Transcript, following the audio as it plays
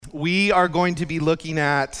we are going to be looking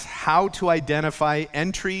at how to identify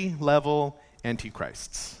entry-level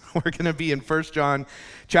antichrists. We're going to be in 1 John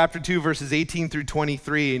chapter 2, verses 18 through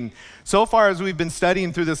 23. And so far as we've been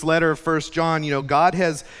studying through this letter of 1 John, God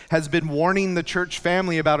has been warning the church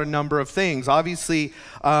family about a number of things. Obviously,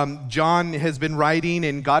 John has been writing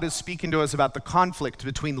and God is speaking to us about the conflict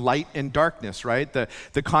between light and darkness, right?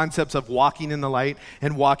 The concepts of walking in the light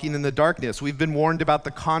and walking in the darkness. We've been warned about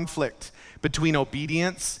the conflict between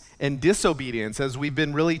obedience and disobedience, as we've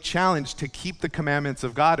been really challenged to keep the commandments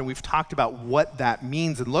of God, and we've talked about what that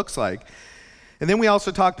means and looks like. And then we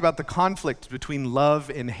also talked about the conflict between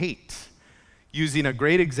love and hate, using a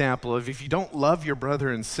great example of if you don't love your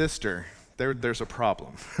brother and sister, there's a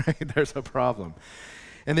problem, right? There's a problem.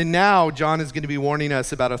 And then now John is going to be warning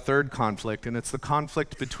us about a third conflict, and it's the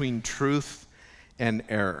conflict between truth and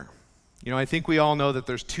error. I think we all know that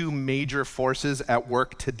there's two major forces at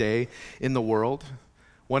work today in the world.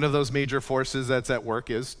 One of those major forces that's at work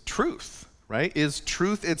is truth, right? Is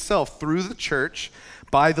truth itself through the church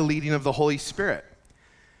by the leading of the Holy Spirit.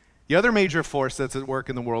 The other major force that's at work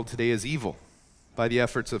in the world today is evil by the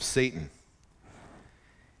efforts of Satan.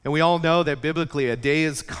 And we all know that biblically a day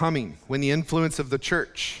is coming when the influence of the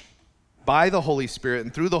church by the Holy Spirit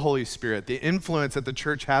and through the Holy Spirit, the influence that the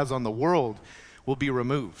church has on the world will be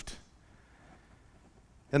removed.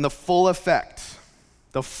 And the full effect,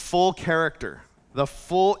 the full character, the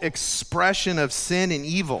full expression of sin and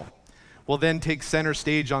evil will then take center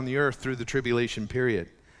stage on the earth through the tribulation period.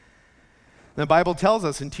 The Bible tells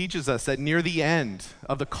us and teaches us that near the end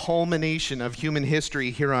of the culmination of human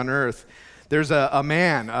history here on earth, there's a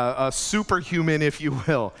man, a superhuman, if you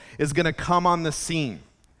will, is going to come on the scene,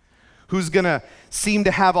 who's going to seem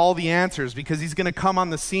to have all the answers, because he's going to come on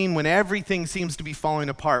the scene when everything seems to be falling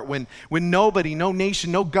apart, when nobody, no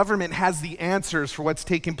nation, no government has the answers for what's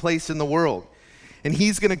taking place in the world. And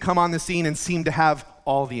he's going to come on the scene and seem to have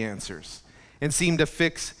all the answers and seem to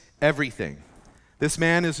fix everything. This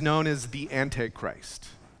man is known as the Antichrist.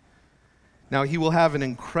 Now, he will have an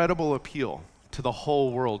incredible appeal to the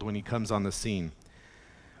whole world when he comes on the scene.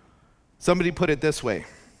 Somebody put it this way: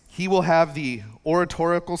 he will have the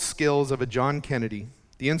oratorical skills of a John Kennedy,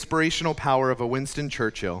 the inspirational power of a Winston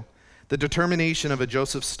Churchill, the determination of a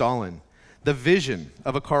Joseph Stalin, the vision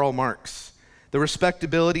of a Karl Marx, the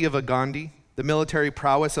respectability of a Gandhi, the military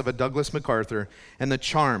prowess of a Douglas MacArthur, and the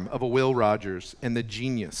charm of a Will Rogers, and the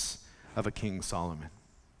genius of a King Solomon.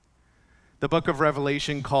 The book of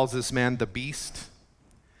Revelation calls this man the beast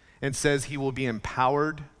and says he will be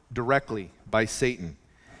empowered directly by Satan.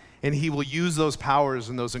 And he will use those powers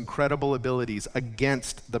and those incredible abilities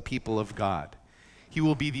against the people of God. He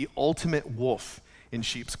will be the ultimate wolf in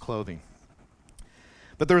sheep's clothing.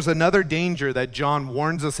 But there's another danger that John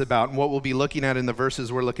warns us about, and what we'll be looking at in the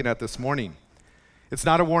verses we're looking at this morning. It's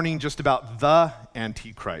not a warning just about the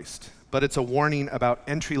Antichrist, but it's a warning about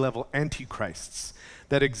entry-level antichrists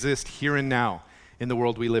that exist here and now in the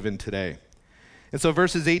world we live in today. And so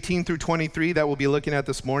verses 18 through 23 that we'll be looking at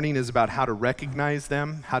this morning is about how to recognize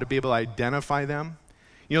them, how to be able to identify them.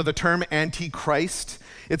 The term Antichrist,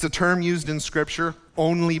 it's a term used in Scripture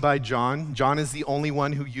only by John. John is the only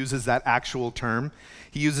one who uses that actual term.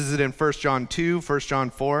 He uses it in 1 John 2, 1 John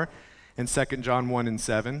 4, and 2 John 1 and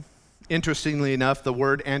 7. Interestingly enough, the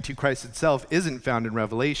word Antichrist itself isn't found in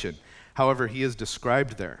Revelation. However, he is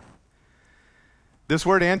described there. This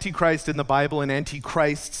word Antichrist in the Bible and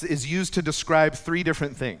Antichrists is used to describe three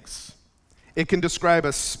different things. It can describe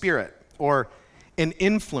a spirit or an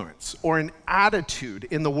influence or an attitude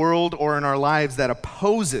in the world or in our lives that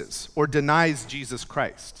opposes or denies Jesus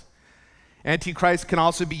Christ. Antichrist can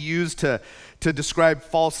also be used to describe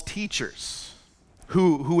false teachers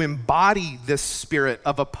who embody this spirit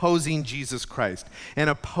of opposing Jesus Christ and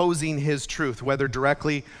opposing his truth, whether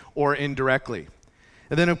directly or indirectly.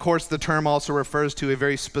 And then, of course, the term also refers to a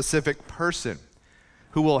very specific person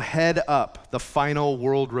who will head up the final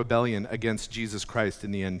world rebellion against Jesus Christ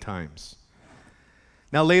in the end times.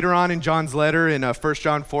 Now, later on in John's letter, in 1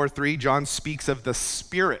 John 4:3, John speaks of the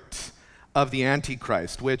spirit of the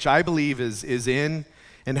Antichrist, which I believe is in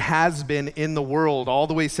and has been in the world all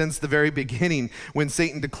the way since the very beginning when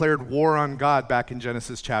Satan declared war on God back in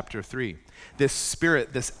Genesis chapter 3. This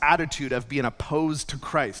spirit, this attitude of being opposed to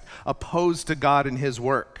Christ, opposed to God and his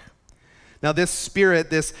work. Now this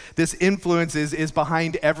spirit, this influence is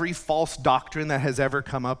behind every false doctrine that has ever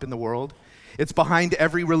come up in the world. It's behind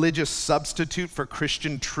every religious substitute for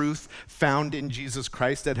Christian truth found in Jesus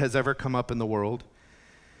Christ that has ever come up in the world.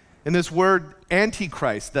 And this word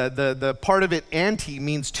Antichrist, the part of it, anti,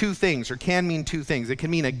 means two things, or can mean two things. It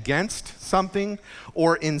can mean against something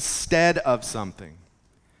or instead of something.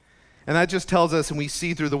 And that just tells us, and we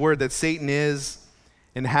see through the word, that Satan is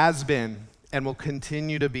and has been and will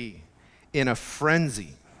continue to be in a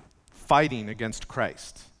frenzy fighting against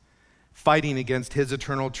Christ, fighting against his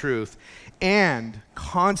eternal truth, and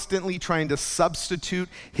constantly trying to substitute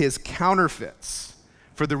his counterfeits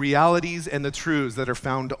for the realities and the truths that are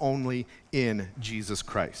found only in Jesus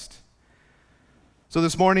Christ. So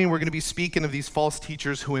this morning, we're going to be speaking of these false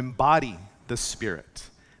teachers who embody the Spirit,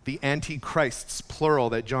 the Antichrists, plural,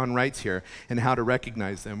 that John writes here, and how to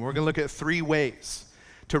recognize them. We're going to look at 3 ways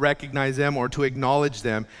to recognize them or to acknowledge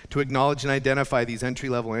them, to acknowledge and identify these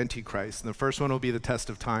entry-level Antichrists. And the first one will be the test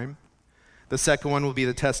of time. The second one will be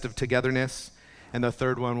the test of togetherness. And the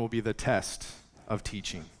third one will be the test of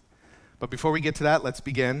teaching. But before we get to that, let's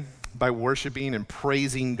begin by worshiping and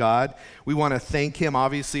praising God. We want to thank him,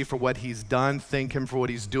 obviously, for what he's done. Thank him for what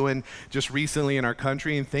he's doing just recently in our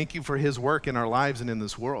country. And thank you for his work in our lives and in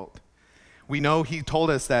this world. We know he told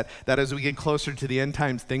us that as we get closer to the end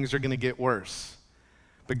times, things are going to get worse.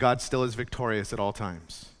 But God still is victorious at all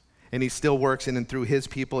times. And he still works in and through his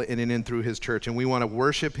people and in and through his church. And we want to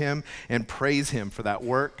worship him and praise him for that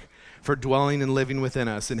work, for dwelling and living within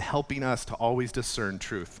us and helping us to always discern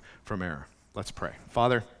truth from error. Let's pray.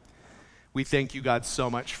 Father, we thank you, God, so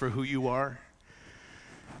much for who you are.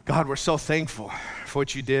 God, we're so thankful for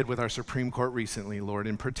what you did with our Supreme Court recently, Lord,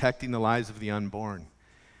 in protecting the lives of the unborn.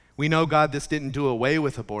 We know, God, this didn't do away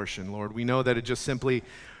with abortion, Lord. We know that it just simply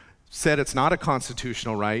said it's not a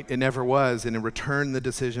constitutional right. It never was, and it returned the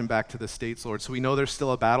decision back to the states, Lord. So we know there's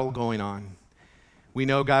still a battle going on. We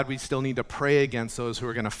know, God, we still need to pray against those who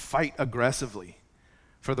are going to fight aggressively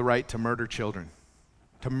for the right to murder children,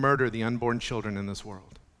 to murder the unborn children in this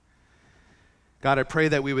world. God, I pray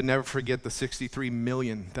that we would never forget the 63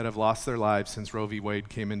 million that have lost their lives since Roe v. Wade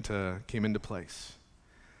came into place.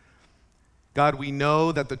 God, we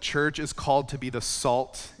know that the church is called to be the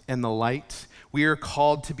salt and the light. We are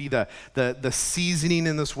called to be the seasoning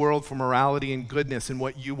in this world for morality and goodness and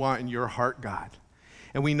what you want in your heart, God.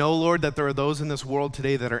 And we know, Lord, that there are those in this world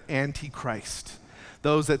today that are anti-Christ,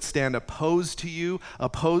 those that stand opposed to you,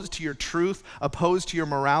 opposed to your truth, opposed to your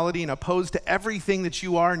morality, and opposed to everything that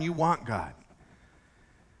you are and you want, God.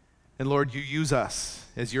 And Lord, you use us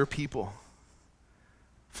as your people.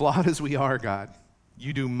 Flawed as we are, God,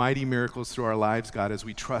 you do mighty miracles through our lives, God, as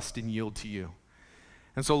we trust and yield to you.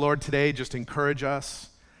 And so, Lord, today, just encourage us,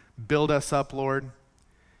 build us up, Lord.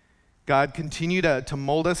 God, continue to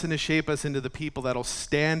mold us and to shape us into the people that will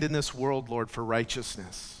stand in this world, Lord, for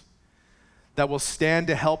righteousness, that will stand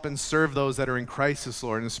to help and serve those that are in crisis,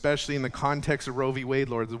 Lord, and especially in the context of Roe v. Wade,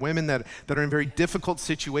 Lord, the women that are in very difficult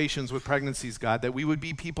situations with pregnancies, God, that we would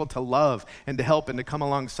be people to love and to help and to come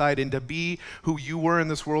alongside and to be who you were in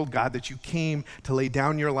this world, God, that you came to lay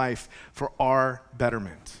down your life for our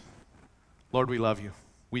betterment. Lord, we love you.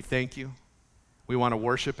 We thank you. We want to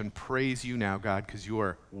worship and praise you now, God, because you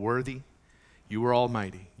are worthy, you are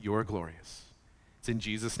almighty, you are glorious. It's in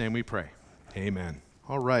Jesus' name we pray. Amen.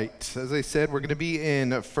 All right. As I said, we're going to be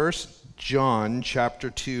in 1 John chapter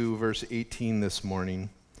 2, verse 18 this morning.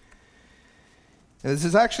 And this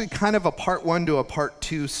is actually kind of a part 1 to a part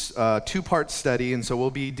 2, two-part study, and so we'll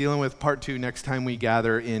be dealing with part 2 next time we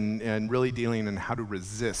gather and really dealing in how to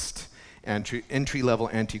resist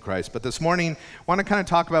entry-level Antichrist. But this morning, I want to kind of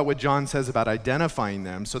talk about what John says about identifying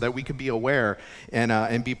them so that we can be aware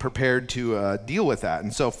and be prepared to deal with that.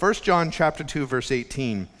 And so 1 John chapter 2, verse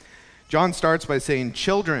 18, John starts by saying,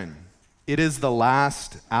 "Children, it is the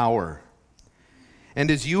last hour.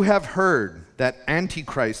 And as you have heard that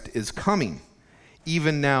Antichrist is coming,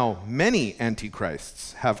 even now many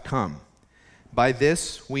Antichrists have come. By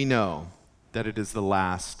this we know that it is the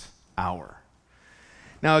last hour."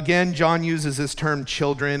 Now again, John uses this term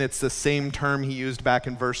children. It's the same term he used back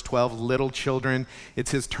in verse 12, little children.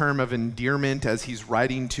 It's his term of endearment as he's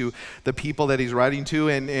writing to the people that he's writing to.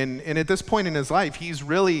 And at this point in his life, he's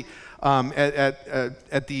really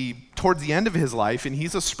towards the end of his life, and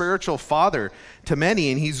he's a spiritual father to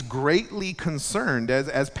many, and he's greatly concerned,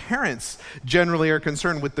 as parents generally are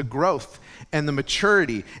concerned, with the growth and the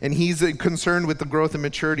maturity, and he's concerned with the growth and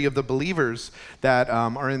maturity of the believers that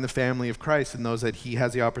are in the family of Christ and those that he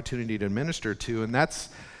has the opportunity to minister to. And that's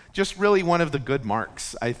just really one of the good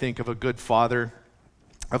marks, I think, of a good father,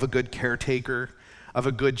 of a good caretaker, of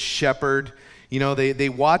a good shepherd. You know, they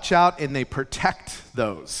watch out and they protect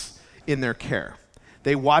those in their care.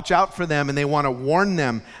 They watch out for them and they want to warn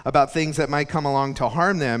them about things that might come along to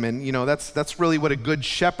harm them. And, that's really what a good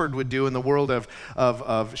shepherd would do in the world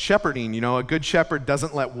of shepherding. A good shepherd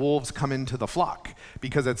doesn't let wolves come into the flock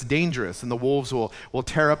because it's dangerous, and the wolves will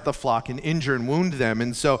tear up the flock and injure and wound them.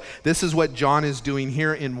 And so this is what John is doing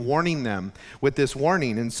here in warning them with this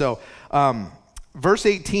warning. And so verse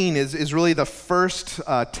 18 is really the first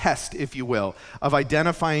test, if you will, of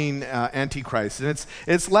identifying Antichrist. And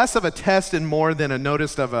it's less of a test and more than a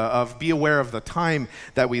notice of be aware of the time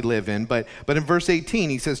that we live in. But in verse 18,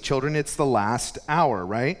 he says, children, it's the last hour,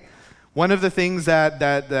 right? One of the things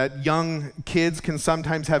that young kids can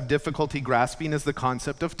sometimes have difficulty grasping is the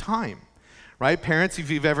concept of time, right? Parents, if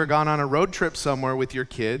you've ever gone on a road trip somewhere with your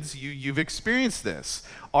kids, you've experienced this.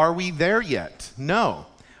 Are we there yet? No.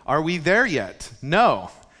 Are we there yet?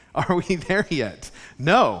 No. Are we there yet?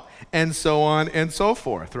 No. And so on and so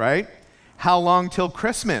forth, right? How long till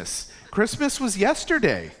Christmas? Christmas was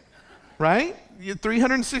yesterday, right?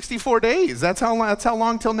 364 days. That's how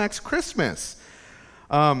long till next Christmas.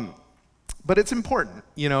 But it's important,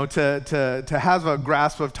 to have a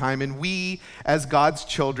grasp of time. And we, as God's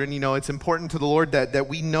children, it's important to the Lord that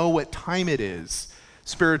we know what time it is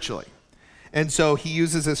spiritually. And so he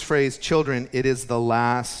uses this phrase, children, it is the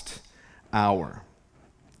last hour.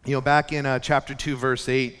 Back in chapter 2, verse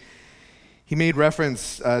 8, he made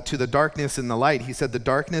reference to the darkness and the light. He said, the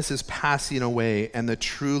darkness is passing away and the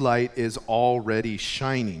true light is already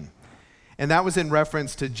shining. And that was in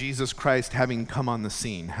reference to Jesus Christ having come on the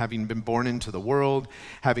scene, having been born into the world,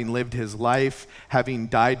 having lived his life, having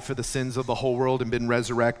died for the sins of the whole world and been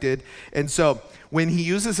resurrected. And so when he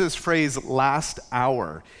uses this phrase, last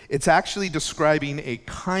hour, it's actually describing a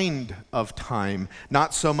kind of time,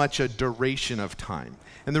 not so much a duration of time.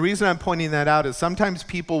 And the reason I'm pointing that out is sometimes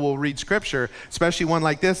people will read scripture, especially one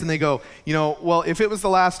like this, and they go, well, if it was the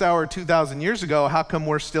last hour 2,000 years ago, how come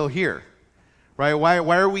we're still here? Right?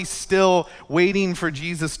 Why are we still waiting for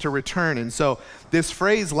Jesus to return? And so this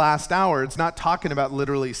phrase, last hour, it's not talking about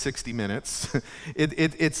literally 60 minutes.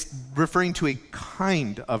 It's referring to a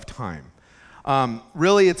kind of time.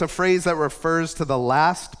 Really, it's a phrase that refers to the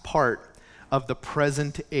last part of the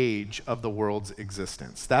present age of the world's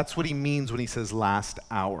existence. That's what he means when he says last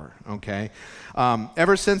hour, okay?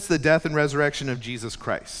 Ever since the death and resurrection of Jesus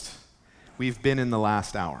Christ, we've been in the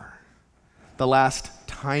last hour, the last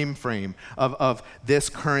time frame of this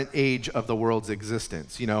current age of the world's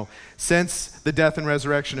existence. Since the death and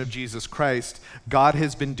resurrection of Jesus Christ, God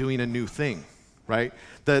has been doing a new thing, right?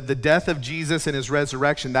 The death of Jesus and his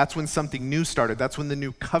resurrection, that's when something new started. That's when the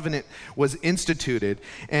new covenant was instituted.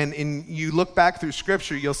 And you look back through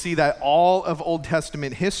scripture, you'll see that all of Old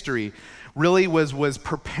Testament history really was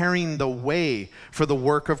preparing the way for the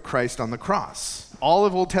work of Christ on the cross. All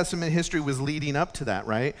of Old Testament history was leading up to that,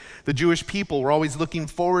 right? The Jewish people were always looking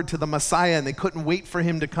forward to the Messiah and they couldn't wait for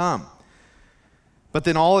him to come. But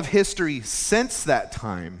then all of history since that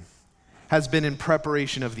time has been in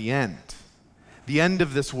preparation of the end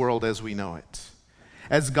of this world as we know it.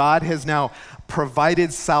 As God has now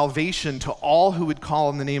provided salvation to all who would call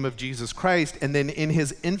on the name of Jesus Christ, and then in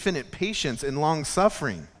his infinite patience and long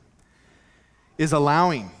suffering is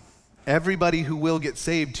allowing everybody who will get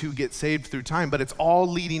saved to get saved through time, but it's all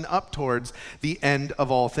leading up towards the end of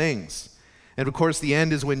all things. And of course, the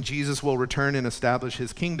end is when Jesus will return and establish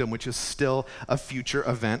his kingdom, which is still a future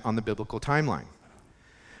event on the biblical timeline.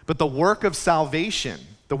 But the work of salvation,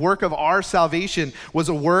 the work of our salvation, was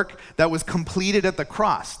a work that was completed at the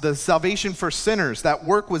cross. The salvation for sinners, that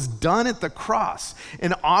work was done at the cross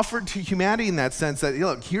and offered to humanity in that sense that,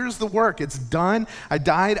 look, here's the work. It's done. I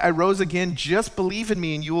died. I rose again. Just believe in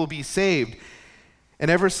me and you will be saved. And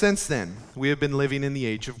ever since then, we have been living in the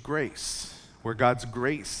age of grace, where God's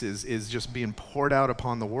grace is just being poured out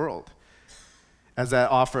upon the world as that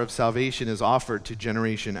offer of salvation is offered to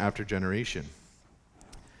generation after generation.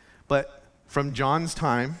 But from John's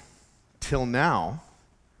time till now,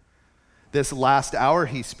 this last hour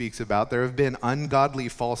he speaks about, there have been ungodly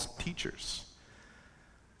false teachers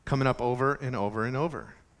coming up over and over and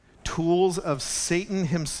over. Tools of Satan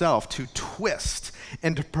himself to twist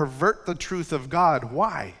and to pervert the truth of God.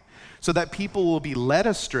 Why? So that people will be led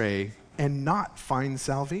astray and not find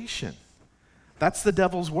salvation. That's the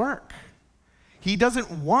devil's work. He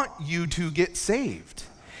doesn't want you to get saved.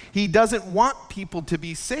 He doesn't want people to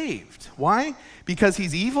be saved. Why? Because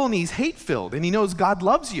he's evil and he's hate-filled, and he knows God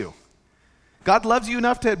loves you. God loves you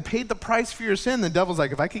enough to have paid the price for your sin. The devil's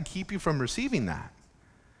like, if I could keep you from receiving that,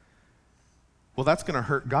 well, that's going to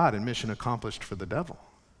hurt God and mission accomplished for the devil.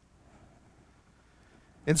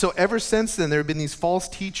 And so ever since then, there have been these false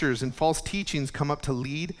teachers and false teachings come up to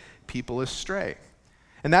lead people astray.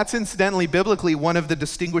 And that's incidentally, biblically, one of the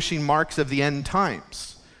distinguishing marks of the end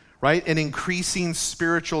times, right? An increasing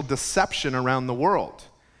spiritual deception around the world.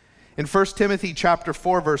 In 1 Timothy chapter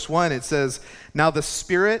 4, verse 1, it says, "Now the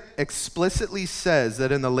Spirit explicitly says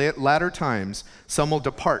that in the latter times some will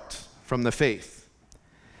depart from the faith,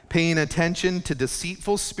 paying attention to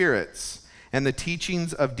deceitful spirits and the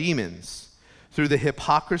teachings of demons, through the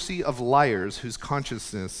hypocrisy of liars whose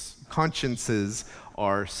consciences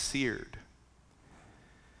are seared."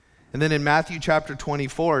 And then in Matthew chapter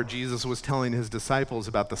 24, Jesus was telling his disciples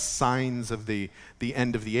about the signs of the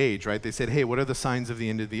end of the age, right? They said, hey, what are the signs of the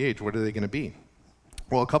end of the age? What are they going to be?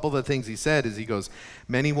 Well, a couple of the things he said is he goes,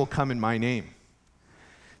 "Many will come in my name,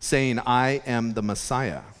 saying, I am the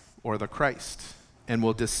Messiah," or the Christ, "and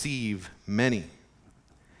will deceive many."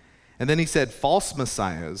 And then he said, "False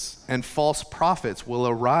messiahs and false prophets will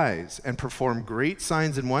arise and perform great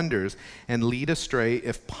signs and wonders and lead astray,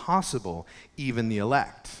 if possible, even the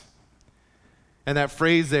elect." And that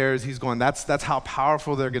phrase there is he's going, that's how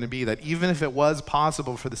powerful they're going to be, that even if it was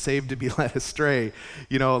possible for the saved to be led astray,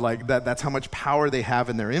 like that's how much power they have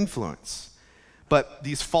in their influence. But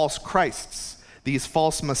these false Christs, these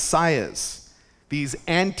false messiahs, these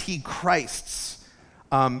antichrists,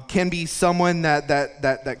 can be someone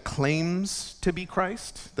that claims to be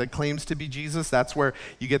Christ, that claims to be Jesus. That's where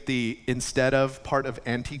you get the instead of part of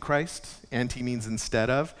antichrist. Anti means instead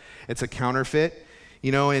of. It's a counterfeit.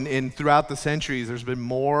 And throughout the centuries, there's been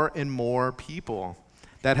more and more people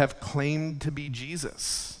that have claimed to be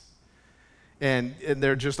Jesus. And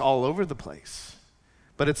they're just all over the place.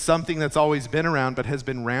 But it's something that's always been around, but has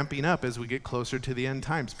been ramping up as we get closer to the end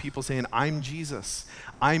times. People saying, "I'm Jesus.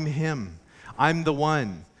 I'm him. I'm the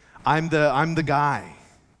one. I'm the guy."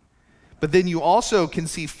 But then you also can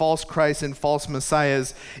see false Christs and false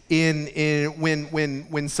messiahs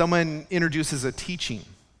when someone introduces a teaching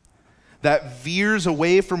that veers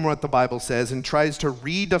away from what the Bible says and tries to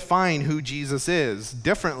redefine who Jesus is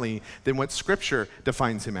differently than what Scripture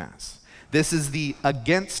defines him as. This is the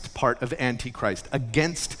against part of Antichrist,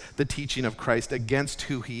 against the teaching of Christ, against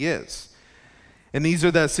who he is. And these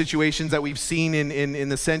are the situations that we've seen in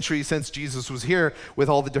the century since Jesus was here, with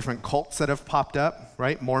all the different cults that have popped up,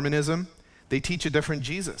 right? Mormonism, they teach a different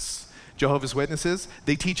Jesus. Jehovah's Witnesses,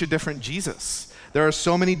 they teach a different Jesus. There are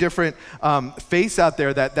so many different faiths out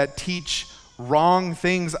there that teach wrong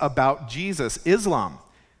things about Jesus. Islam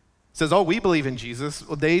says, "Oh, we believe in Jesus."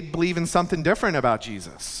 Well, they believe in something different about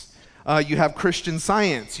Jesus. You have Christian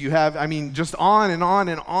Science. You have, just on and on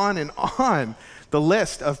and on and on the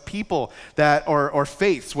list of people that or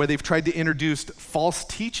faiths where they've tried to introduce false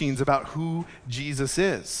teachings about who Jesus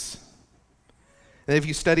is. And if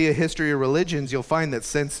you study a history of religions, you'll find that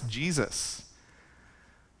since Jesus,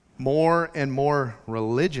 more and more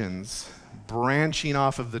religions branching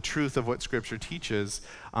off of the truth of what Scripture teaches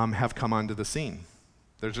have come onto the scene.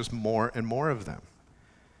 There's just more and more of them.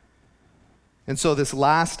 And so this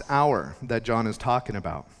last hour that John is talking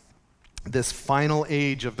about, this final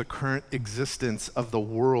age of the current existence of the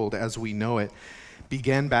world as we know it,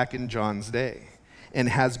 began back in John's day and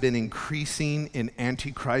has been increasing in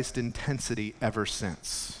Antichrist intensity ever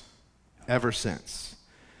since. Ever since.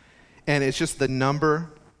 And it's just the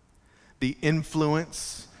number, the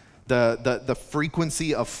influence, the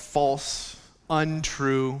frequency of false,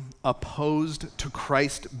 untrue, opposed to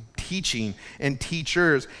Christ teaching and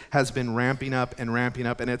teachers has been ramping up, and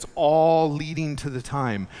it's all leading to the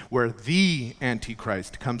time where the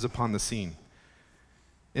Antichrist comes upon the scene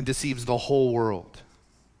and deceives the whole world.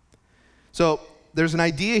 So there's an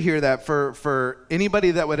idea here that for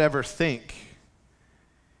anybody that would ever think,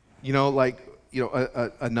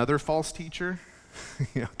 another false teacher,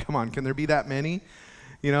 come on, can there be that many?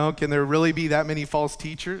 Can there really be that many false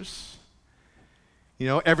teachers?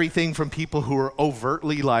 Everything from people who are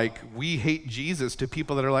overtly like, we hate Jesus, to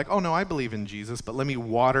people that are like, oh no, I believe in Jesus, but let me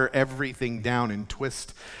water everything down and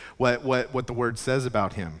twist what the word says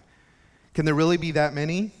about him. Can there really be that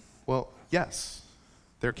many? Well, yes,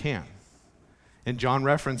 there can. And John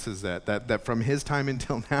references that from his time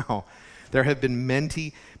until now, there have been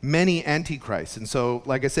many antichrists. And so,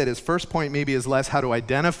 like I said, his first point maybe is less how to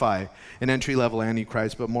identify an entry-level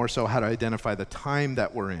antichrist, but more so how to identify the time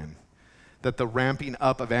that we're in. That the ramping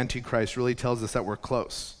up of Antichrist really tells us that we're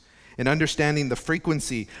close. And understanding the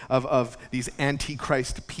frequency of these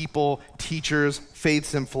Antichrist people, teachers,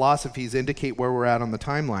 faiths, and philosophies indicate where we're at on the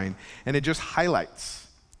timeline. And it just highlights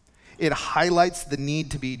the need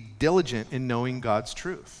to be diligent in knowing God's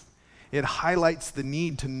truth. It highlights the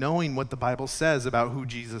need to knowing what the Bible says about who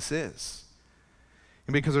Jesus is.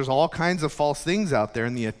 And because there's all kinds of false things out there,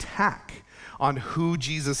 and the attack on who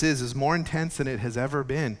Jesus is more intense than it has ever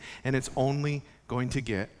been, and it's only going to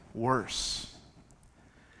get worse.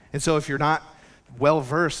 And so if you're not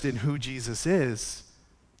well-versed in who Jesus is,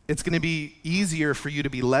 it's going to be easier for you to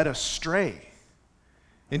be led astray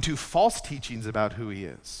into false teachings about who he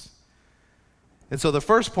is. And so the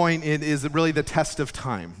first point is really the test of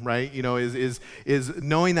time, right? Is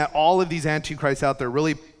knowing that all of these antichrists out there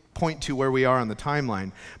really point to where we are on the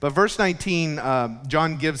timeline. But verse 19,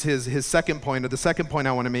 John gives his second point, or the second point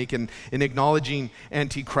I want to make in acknowledging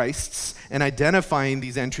antichrists and identifying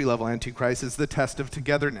these entry-level antichrists is the test of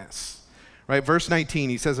togetherness, right? Verse 19,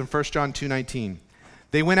 he says in 1 John 2:19,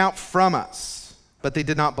 they went out from us, but they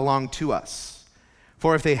did not belong to us.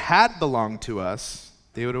 For if they had belonged to us,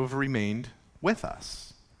 they would have remained with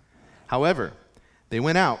us. However, they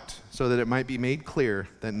went out so that it might be made clear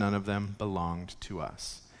that none of them belonged to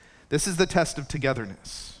us. This is the test of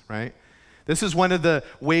togetherness, right? This is one of the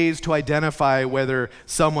ways to identify whether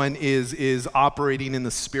someone is operating in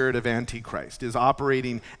the spirit of Antichrist, is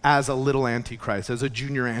operating as a little Antichrist, as a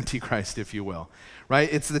junior Antichrist, if you will, right?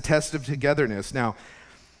 It's the test of togetherness. Now,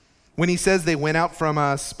 when he says they went out from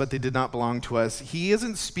us, but they did not belong to us, he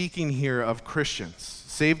isn't speaking here of Christians,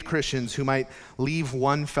 saved Christians who might leave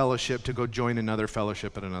one fellowship to go join another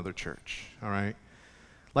fellowship at another church, all right?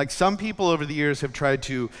 Like some people over the years have tried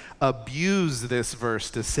to abuse this verse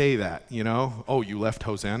to say that, oh, you left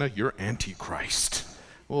Hosanna, you're Antichrist.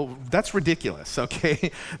 Well, that's ridiculous, okay?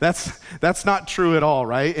 That's not true at all,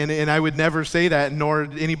 right? And I would never say that, nor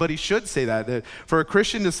anybody should say that. For a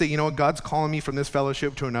Christian to say, God's calling me from this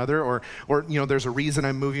fellowship to another, or there's a reason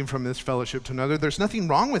I'm moving from this fellowship to another, there's nothing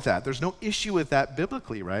wrong with that. There's no issue with that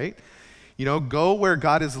biblically, right? Go where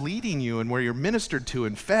God is leading you and where you're ministered to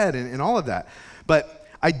and fed and all of that. But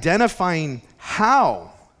identifying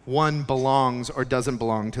how one belongs or doesn't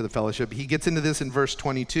belong to the fellowship. He gets into this in verse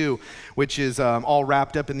 22, which is all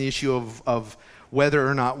wrapped up in the issue of whether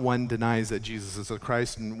or not one denies that Jesus is the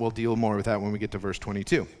Christ, and we'll deal more with that when we get to verse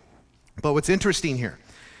 22. But what's interesting here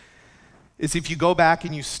is if you go back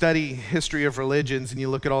and you study history of religions and you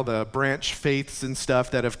look at all the branch faiths and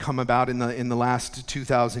stuff that have come about in the last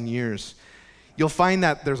 2,000 years, you'll find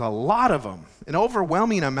that there's a lot of them, an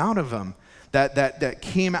overwhelming amount of them, that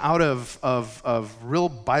came out of real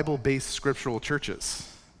Bible-based scriptural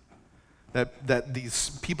churches. That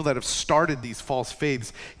these people that have started these false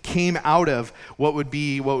faiths came out of what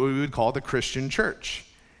we would call the Christian church.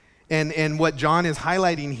 And what John is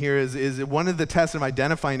highlighting here is one of the tests of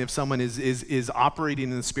identifying if someone is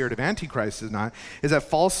operating in the spirit of Antichrist or not, is that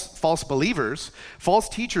false believers, false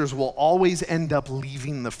teachers will always end up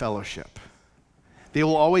leaving the fellowship. They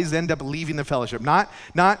will always end up leaving the fellowship. Not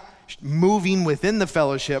moving within the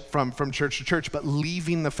fellowship from church to church, but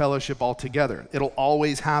leaving the fellowship altogether. It'll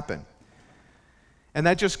always happen. And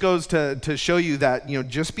that just goes to show you that,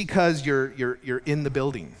 just because you're in the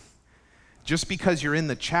building, just because you're in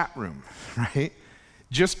the chat room, right?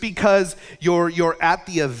 Just because you're at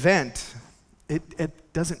the event,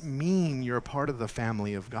 it doesn't mean you're a part of the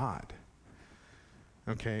family of God.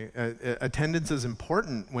 Okay, attendance is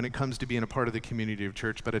important when it comes to being a part of the community of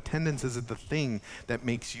church, but attendance isn't the thing that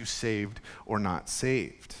makes you saved or not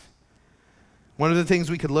saved. One of the things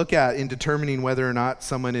we could look at in determining whether or not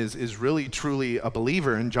someone is really truly a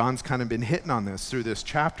believer, and John's kind of been hitting on this through this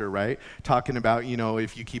chapter, right? Talking about,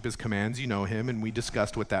 if you keep his commands, you know him, and we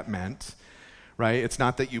discussed what that meant, right? It's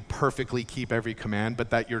not that you perfectly keep every command, but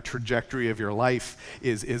that your trajectory of your life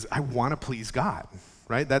is I want to please God,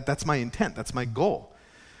 right? That's my intent, that's my goal.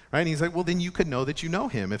 Right? And he's like, well, then you could know that you know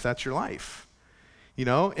him if that's your life.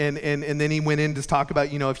 And then he went in to talk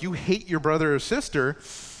about, if you hate your brother or sister,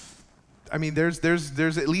 I mean, there's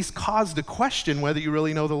at least cause to question whether you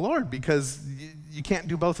really know the Lord, because you can't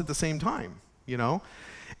do both at the same time,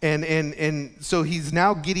 And so he's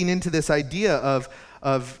now getting into this idea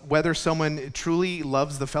of whether someone truly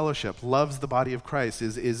loves the fellowship, loves the body of Christ,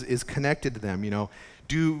 is connected to them,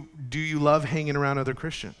 Do you love hanging around other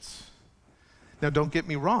Christians? Now, don't get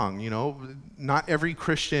me wrong, not every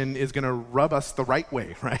Christian is going to rub us the right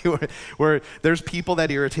way, right? Where there's people that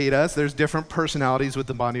irritate us, there's different personalities with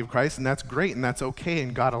the body of Christ, and that's great, and that's okay,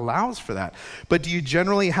 and God allows for that. But do you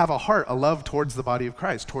generally have a heart, a love towards the body of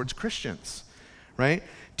Christ, towards Christians, right?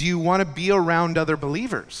 Do you want to be around other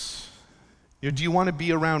believers? Do you want to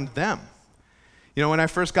be around them? When I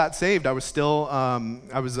first got saved, I was still,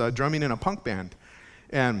 drumming in a punk band,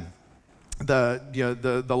 and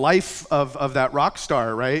the life of that rock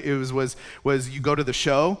star, right? It was you go to the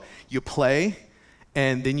show, you play,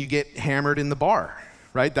 and then you get hammered in the bar,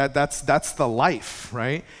 right? That's the life,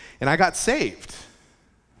 right? And I got saved,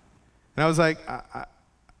 and I was like, I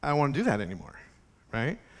don't want to do that anymore,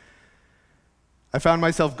 right? I found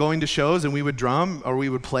myself going to shows and we would drum or we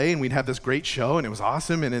would play and we'd have this great show and it was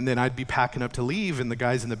awesome. And then I'd be packing up to leave and the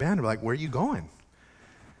guys in the band were like, "Where are you going?"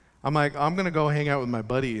 I'm like, "I'm going to go hang out with my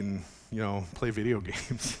buddy and, play video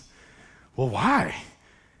games." "Well, why?"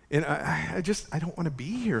 And I don't want to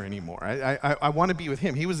be here anymore. I want to be with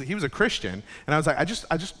him. He was a Christian. And I was like,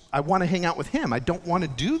 I want to hang out with him. I don't want to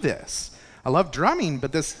do this. I love drumming,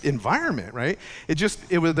 but this environment, right?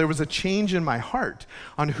 There was a change in my heart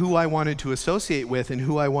on who I wanted to associate with and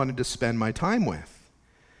who I wanted to spend my time with.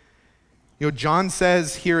 John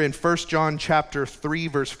says here in 1 John chapter 3,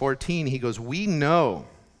 verse 14, he goes, "We know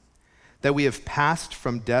that we have passed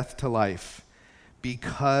from death to life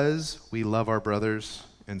because we love our brothers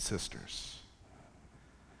and sisters.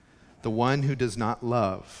 The one who does not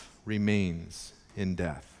love remains in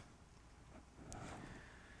death."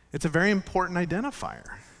 It's a very important identifier,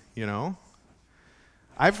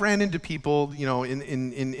 I've ran into people,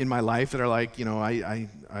 in my life that are like,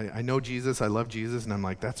 I know Jesus, I love Jesus, and I'm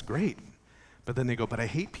like, that's great. But then they go, "But I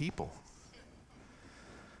hate people."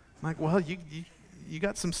 I'm like, well, you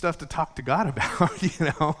got some stuff to talk to God about,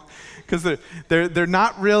 because they're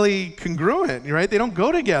not really congruent, right? They don't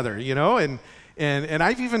go together, and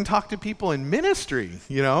I've even talked to people in ministry,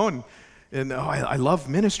 I love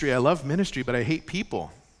ministry, but I hate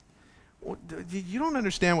people. Well, you don't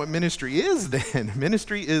understand what ministry is then.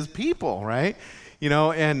 Ministry is people, right?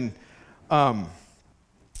 And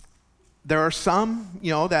there are some,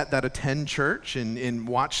 that attend church and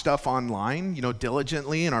watch stuff online,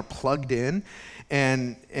 diligently and are plugged in,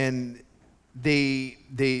 and they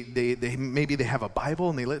maybe they have a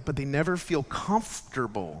Bible but they never feel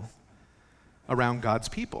comfortable around God's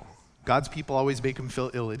people. God's people always make them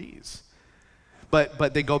feel ill at ease.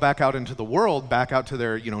 But they go back out into the world, back out to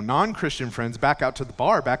their non-Christian friends, back out to the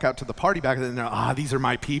bar, back out to the party, and they're, these are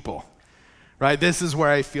my people, right? This is where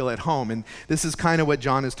I feel at home. And this is kind of what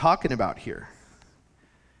John is talking about here.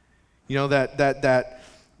 That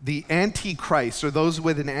the Antichrist, or those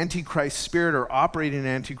with an Antichrist spirit or operating an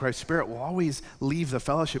Antichrist spirit, will always leave the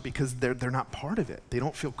fellowship because they're not part of it. They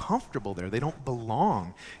don't feel comfortable there. They don't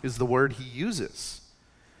belong, is the word he uses.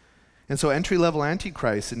 And so entry-level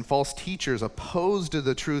antichrists and false teachers opposed to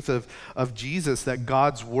the truth of Jesus that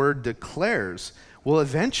God's word declares will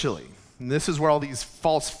eventually, and this is where all these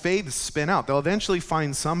false faiths spin out, they'll eventually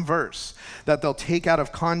find some verse that they'll take out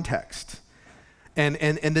of context, and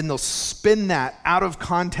then they'll spin that out of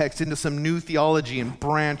context into some new theology and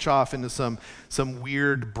branch off into some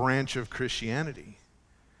weird branch of Christianity.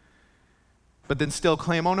 But then still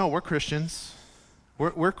claim, "Oh no, we're Christians.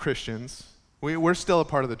 We're Christians. We're still a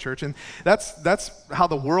part of the church." And that's how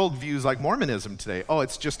the world views like Mormonism today. Oh,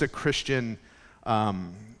 it's just a Christian, what's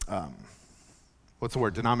the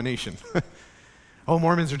word, denomination. Oh,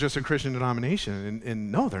 Mormons are just a Christian denomination.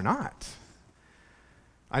 And no, they're not.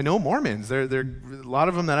 I know Mormons. They're a lot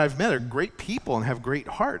of them that I've met. They're great people and have great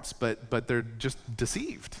hearts, but they're just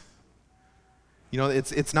deceived.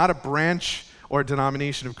 It's not a branch or a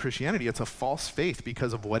denomination of Christianity. It's a false faith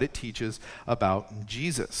because of what it teaches about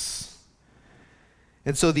Jesus.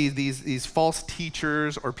 And so these false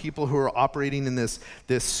teachers or people who are operating in this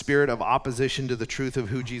spirit of opposition to the truth of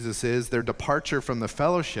who Jesus is, their departure from the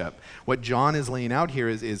fellowship, what John is laying out here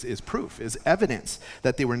is proof, is evidence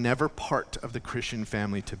that they were never part of the Christian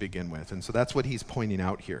family to begin with. And so that's what he's pointing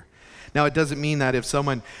out here. Now, it doesn't mean that if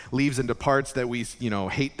someone leaves and departs that we,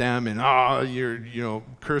 hate them and, your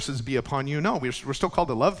curses be upon you. No, we're still called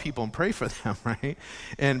to love people and pray for them, right?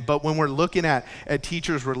 But when we're looking at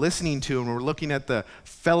teachers we're listening to and we're looking at the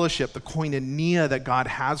fellowship, the koinonia that God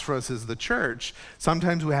has for us as the church,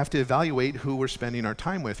 sometimes we have to evaluate who we're spending our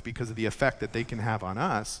time with because of the effect that they can have on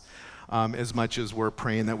us, as much as we're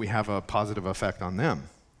praying that we have a positive effect on them.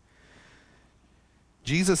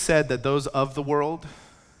 Jesus said that those of the world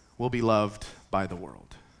will be loved by the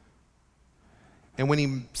world. And when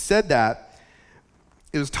he said that,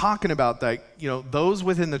 it was talking about that, those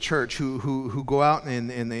within the church who go out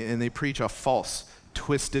and they preach a false,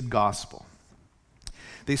 twisted gospel.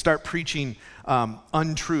 They start preaching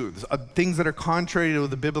untruths, things that are contrary to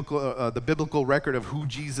the biblical record of who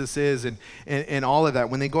Jesus is and all of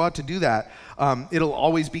that. When they go out to do that, it'll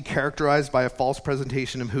always be characterized by a false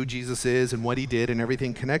presentation of who Jesus is and what he did and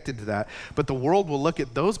everything connected to that. But the world will look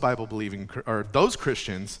at those Bible-believing, or those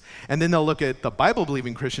Christians, and then they'll look at the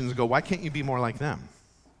Bible-believing Christians and go, "Why can't you be more like them?"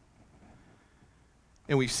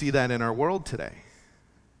 And we see that in our world today.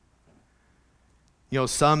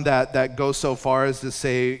 Some that go so far as to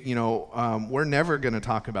say, we're never going to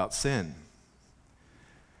talk about sin.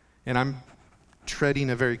 And I'm treading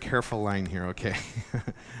a very careful line here, okay?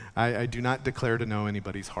 I do not declare to know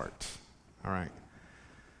anybody's heart, all right?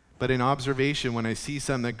 But in observation, when I see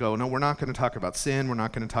some that go, no, we're not going to talk about sin, we're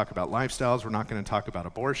not going to talk about lifestyles, we're not going to talk about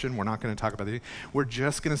abortion, we're not going to talk about anything, we're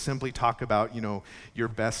just going to simply talk about, your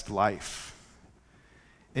best life.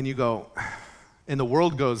 And you go, and the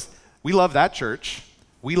world goes, we love that church,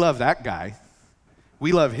 we love that guy,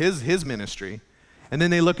 we love his ministry. And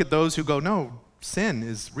then they look at those who go, no, sin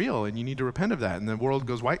is real and you need to repent of that. And the world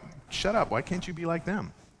goes, why? Shut up, why can't you be like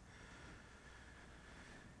them?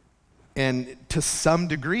 And to some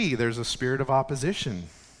degree, there's a spirit of opposition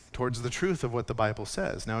towards the truth of what the Bible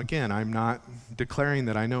says. Now, again, I'm not declaring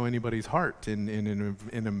that I know anybody's heart in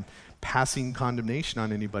a passing condemnation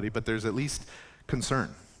on anybody, but there's at least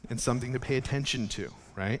concern and something to pay attention to,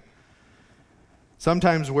 right?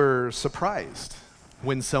 Sometimes we're surprised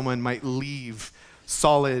when someone might leave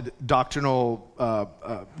solid doctrinal,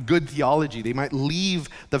 good theology. They might leave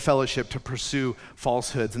the fellowship to pursue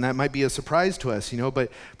falsehoods, and that might be a surprise to us, But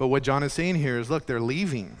what John is saying here is, look, they're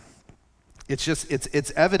leaving.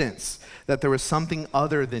 It's evidence that there was something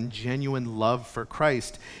other than genuine love for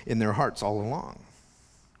Christ in their hearts all along.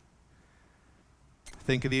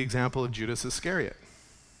 Think of the example of Judas Iscariot,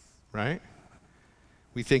 right?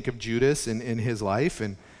 We think of Judas in his life,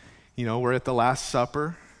 and we're at the Last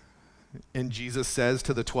Supper. And Jesus says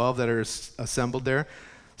to the 12 that are assembled there,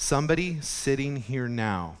 somebody sitting here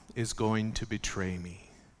now is going to betray me.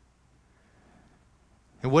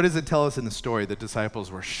 And what does it tell us in the story? The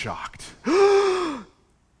disciples were shocked.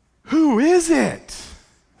 Who is it?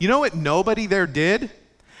 You know what nobody there did?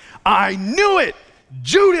 I knew it!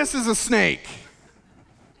 Judas is a snake!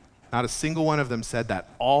 Not a single one of them said that.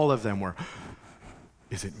 All of them were,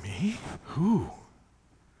 is it me? Who?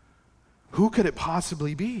 Who could it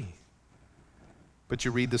possibly be? But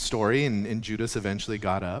you read the story, and Judas eventually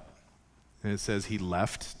got up, and it says he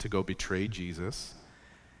left to go betray Jesus.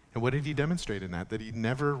 And what did he demonstrate in that? That he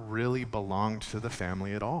never really belonged to the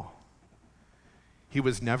family at all. He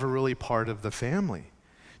was never really part of the family.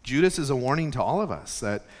 Judas is a warning to all of us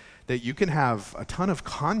that you can have a ton of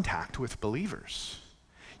contact with believers.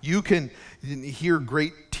 You can hear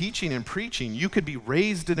great teaching and preaching. You could be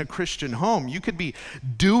raised in a Christian home. You could be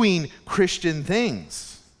doing Christian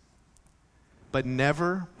things, but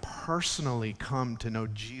never personally come to know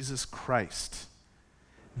Jesus Christ,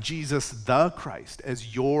 Jesus the Christ,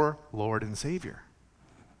 as your Lord and Savior.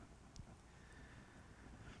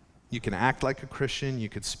 You can act like a Christian, you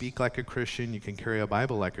could speak like a Christian, you can carry a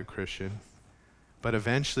Bible like a Christian, but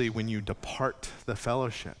eventually when you depart the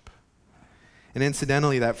fellowship, and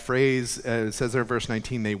incidentally, that phrase, it says there in verse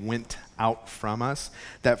 19, they went out from us.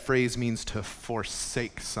 That phrase means to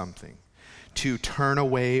forsake something, to turn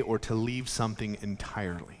away or to leave something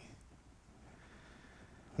entirely.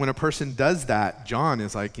 When a person does that, John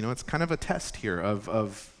is like, it's kind of a test here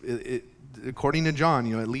of it, according to John,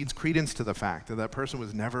 it leads credence to the fact that that person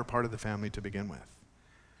was never part of the family to begin with.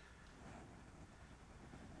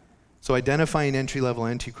 So identifying entry-level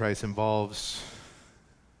Antichrist involves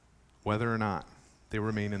whether or not they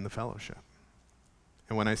remain in the fellowship.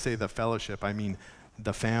 And when I say the fellowship, I mean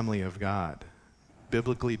the family of God,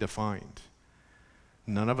 biblically defined.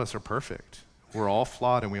 None of us are perfect. We're all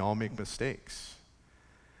flawed and we all make mistakes.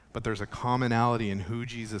 But there's a commonality in who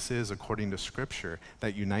Jesus is according to Scripture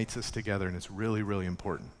that unites us together, and it's really, really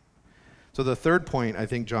important. So the third point I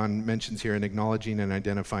think John mentions here in acknowledging and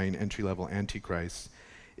identifying entry-level Antichrist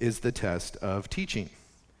is the test of teaching.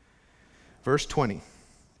 Verse 20.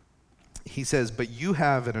 He says, but you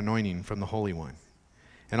have an anointing from the Holy One,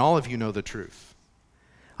 and all of you know the truth.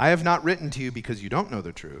 I have not written to you because you don't know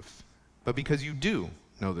the truth, but because you do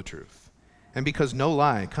know the truth, and because no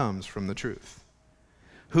lie comes from the truth.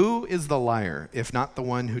 Who is the liar, if not the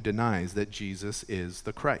one who denies that Jesus is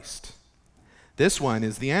the Christ? This one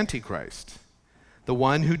is the Antichrist, the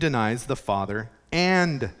one who denies the Father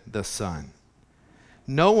and the Son.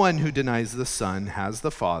 No one who denies the Son has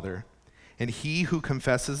the Father, and he who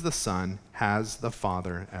confesses the Son has the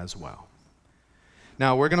Father as well.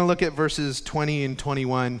 Now, we're going to look at verses 20 and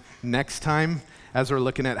 21 next time as we're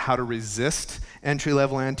looking at how to resist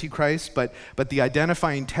entry-level Antichrist, but the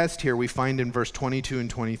identifying test here we find in verse 22 and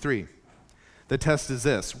 23. The test is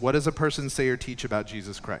this: what does a person say or teach about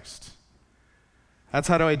Jesus Christ? That's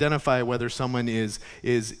how to identify whether someone is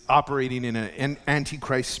operating in an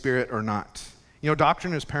Antichrist spirit or not.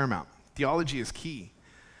 Doctrine is paramount. Theology is key.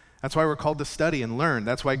 That's why we're called to study and learn.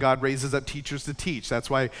 That's why God raises up teachers to teach.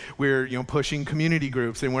 That's why we're pushing community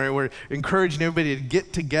groups, and we're encouraging everybody to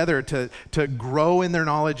get together to grow in their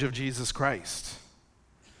knowledge of Jesus Christ.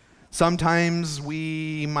 Sometimes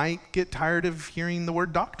we might get tired of hearing the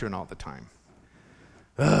word doctrine all the time.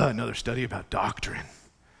 Another study about doctrine.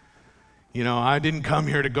 You know, I didn't come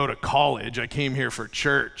here to go to college. I came here for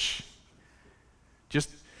church. Just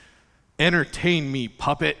entertain me,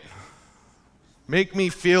 puppet. Make me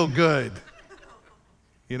feel good.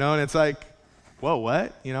 You know, and it's like, whoa,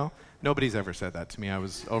 what? You know, nobody's ever said that to me. I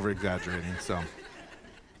was over-exaggerating, so.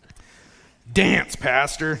 Dance,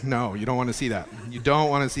 pastor. No, you don't want to see that. You don't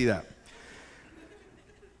want to see that.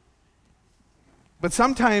 But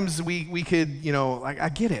sometimes we could, you know, like, I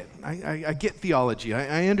get it. I get theology.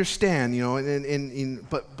 I understand, you know,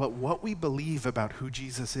 but what we believe about who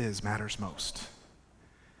Jesus is matters most.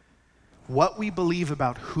 What we believe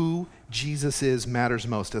about who Jesus is matters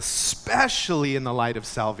most, especially in the light of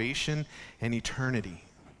salvation and eternity.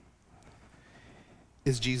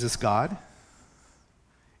 Is Jesus God?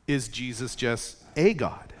 Is Jesus just a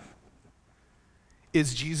God?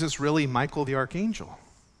 Is Jesus really Michael the Archangel?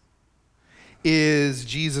 Is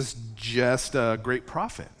Jesus just a great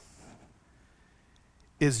prophet?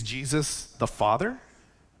 Is Jesus the Father?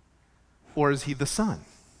 Or is he the Son?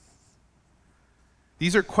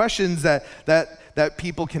 These are questions that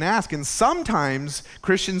people can ask, and sometimes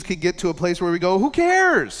Christians can get to a place where we go, who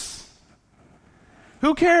cares?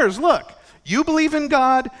 Who cares? Look, you believe in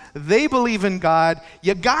God, they believe in God.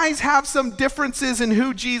 You guys have some differences in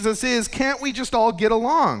who Jesus is. Can't we just all get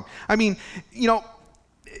along? I mean, you know,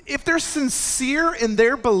 if they're sincere in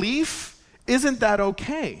their belief, isn't that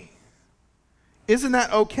okay? Isn't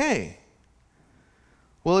that okay?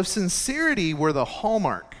 Well, if sincerity were the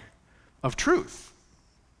hallmark of truth,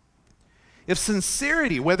 if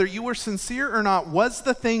sincerity, whether you were sincere or not, was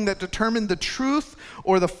the thing that determined the truth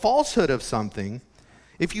or the falsehood of something,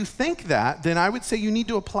 if you think that, then I would say you need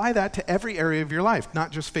to apply that to every area of your life,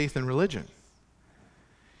 not just faith and religion.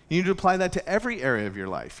 You need to apply that to every area of your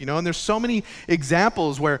life, you know, and there's so many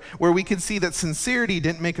examples where we can see that sincerity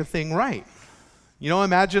didn't make a thing right. You know,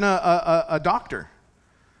 imagine a doctor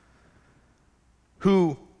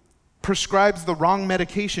who prescribes the wrong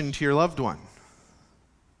medication to your loved one,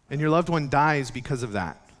 and your loved one dies because of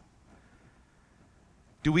that.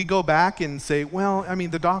 Do we go back and say, well, I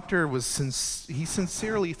mean, the doctor he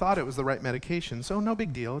sincerely thought it was the right medication, so no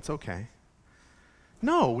big deal, it's okay.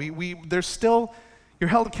 No, there's still, you're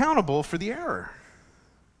held accountable for the error.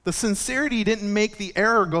 The sincerity didn't make the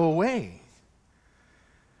error go away,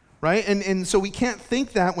 right? And so we can't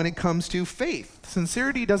think that when it comes to faith.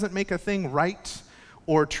 Sincerity doesn't make a thing right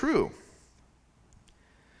or true.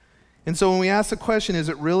 And so when we ask the question, is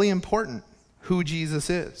it really important who Jesus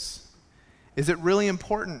is? Is it really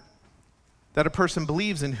important that a person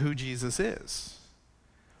believes in who Jesus is?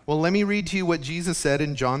 Well, let me read to you what Jesus said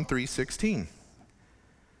in John 3:16.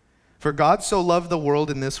 For God so loved the world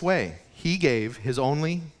in this way, he gave his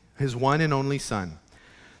one and only Son,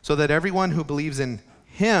 so that everyone who believes in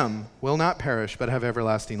him will not perish but have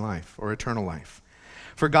everlasting life or eternal life.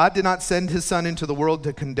 For God did not send his Son into the world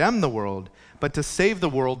to condemn the world, but to save the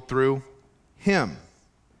world through him.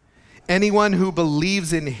 Anyone who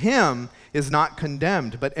believes in him is not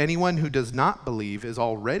condemned, but anyone who does not believe is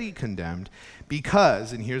already condemned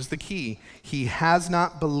because, and here's the key, he has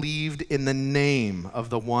not believed in the name of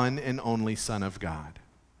the one and only Son of God.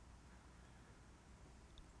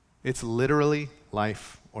 It's literally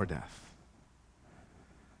life or death.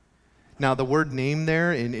 Now, the word name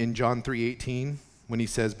there in John 3:18, when he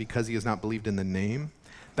says, because he has not believed in the name,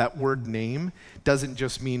 that word name doesn't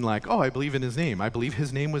just mean like, oh, I believe in his name. I believe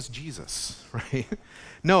his name was Jesus, right?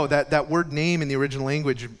 No, that word name in the original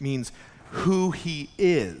language means who he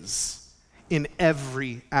is in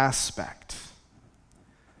every aspect.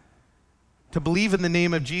 To believe in the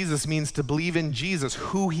name of Jesus means to believe in Jesus,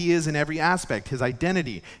 who he is in every aspect, his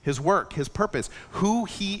identity, his work, his purpose, who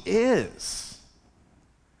he is.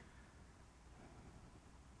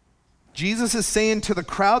 Jesus is saying to the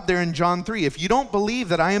crowd there in John 3, if you don't believe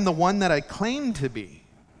that I am the one that I claim to be,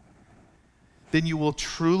 then you will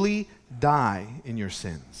truly die in your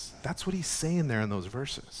sins. That's what he's saying there in those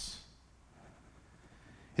verses.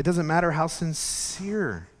 It doesn't matter how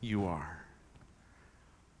sincere you are.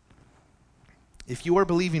 If you are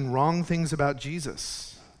believing wrong things about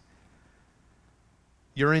Jesus,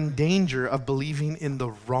 you're in danger of believing in the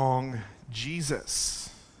wrong Jesus.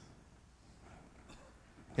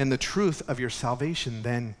 And the truth of your salvation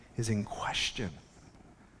then is in question.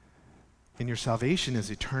 And your salvation is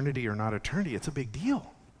eternity or not eternity. It's a big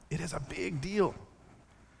deal. It is a big deal.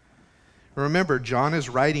 Remember, John is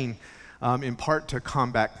writing in part to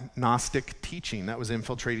combat Gnostic teaching that was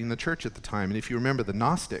infiltrating the church at the time. And if you remember the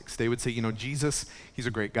Gnostics, they would say, you know, Jesus, he's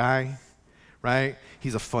a great guy, right?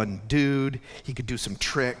 He's a fun dude. He could do some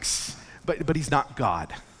tricks, but he's not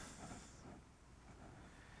God.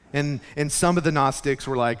 And some of the Gnostics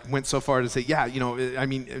went so far to say, yeah,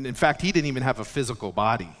 in fact, he didn't even have a physical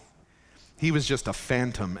body. He was just a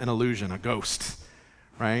phantom, an illusion, a ghost,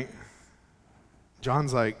 right?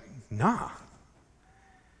 John's like, nah.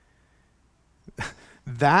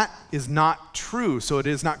 That is not true, so it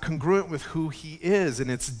is not congruent with who he is, and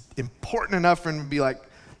it's important enough for him to be like,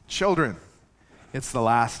 children, it's the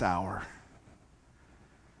last hour.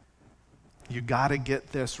 You got to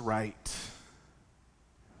get this right.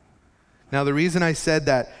 Now, the reason I said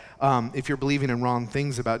that if you're believing in wrong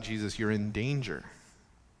things about Jesus, you're in danger.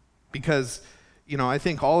 Because, I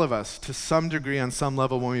think all of us, to some degree, on some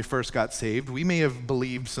level, when we first got saved, we may have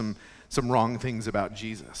believed some wrong things about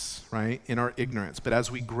Jesus, right, in our ignorance. But as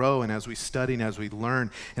we grow and as we study and as we learn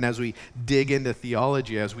and as we dig into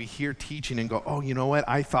theology, as we hear teaching and go, oh, you know what,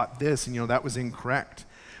 I thought this, and that was incorrect.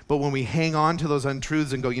 But when we hang on to those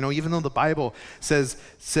untruths and go, even though the Bible says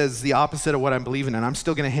the opposite of what I'm believing in, I'm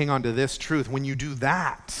still going to hang on to this truth. When you do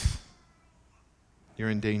that, you're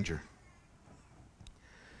in danger.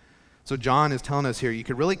 So John is telling us here, you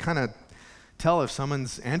could really kind of tell if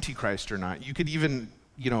someone's Antichrist or not. You could even,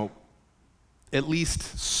 at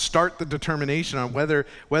least start the determination on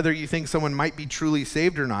whether you think someone might be truly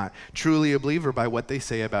saved or not, truly a believer, by what they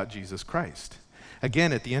say about Jesus Christ.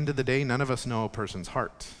 Again, at the end of the day, none of us know a person's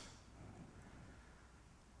heart.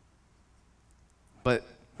 But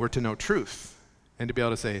we're to know truth and to be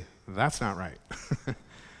able to say, that's not right.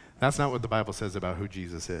 That's not what the Bible says about who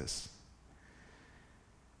Jesus is.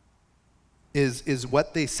 Is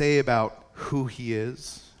what they say about who he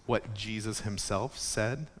is what Jesus himself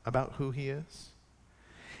said about who he is?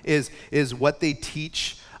 Is what they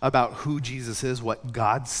teach about who Jesus is what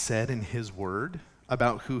God said in his word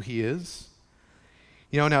about who he is?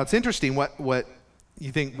 Now it's interesting what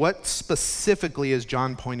you think, what specifically is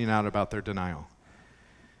John pointing out about their denial?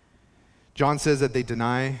 John says that they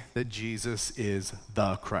deny that Jesus is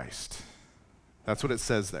the Christ. That's what it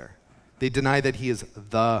says there. They deny that he is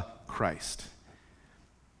the Christ.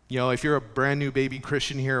 If you're a brand new baby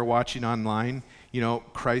Christian here or watching online,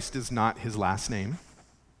 Christ is not his last name,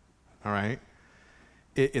 all right?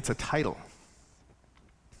 It's a title.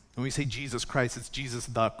 When we say Jesus Christ, it's Jesus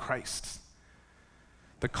the Christ.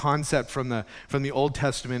 The concept from the Old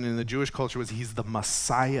Testament and the Jewish culture was he's the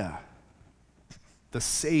Messiah, the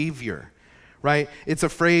Savior, right? It's a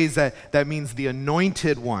phrase that means the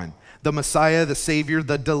anointed one, the Messiah, the Savior,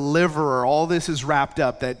 the deliverer. All this is wrapped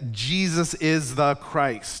up that Jesus is the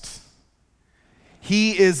Christ.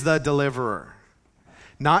 He is the deliverer.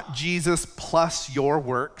 Not Jesus plus your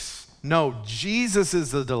works. No, Jesus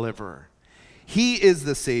is the deliverer. He is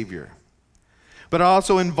the Savior. But it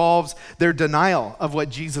also involves their denial of what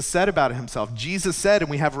Jesus said about himself. Jesus said, and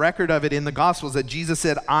we have record of it in the Gospels, that Jesus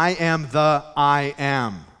said, I am the I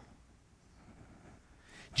am.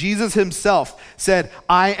 Jesus himself said,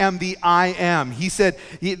 I am the I am. He said,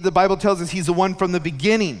 the Bible tells us he's the one from the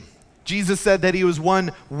beginning. Jesus said that he was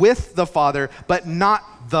one with the Father, but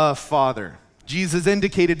not the Father. Jesus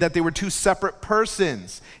indicated that they were two separate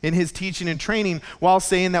persons in his teaching and training while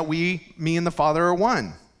saying that me and the Father are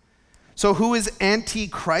one. So who is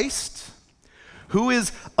Antichrist? Who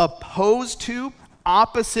is opposed to,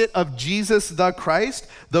 opposite of Jesus the Christ?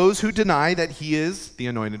 Those who deny that he is the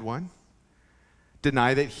anointed one,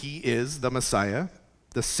 deny that he is the Messiah,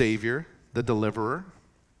 the Savior, the deliverer.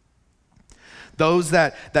 Those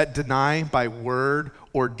that deny by word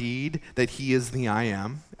or deed that he is the I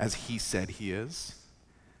am, as he said he is,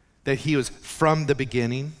 that he was from the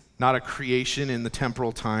beginning, not a creation in the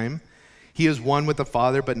temporal time. He is one with the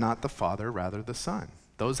Father, but not the Father, rather the Son.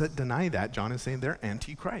 Those that deny that, John is saying they're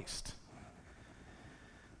Antichrist.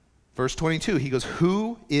 Verse 22, he goes,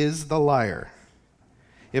 who is the liar,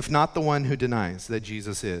 if not the one who denies that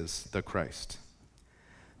Jesus is the Christ?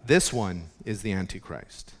 This one is the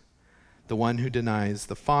Antichrist, the one who denies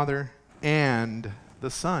the Father and the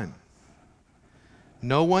Son.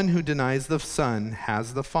 No one who denies the Son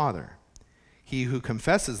has the Father. He who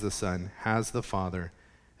confesses the Son has the Father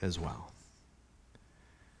as well.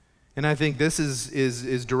 And I think this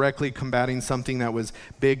is directly combating something that was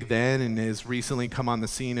big then and has recently come on the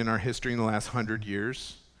scene in our history in the last 100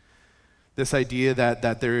 years. This idea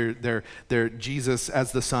that they're Jesus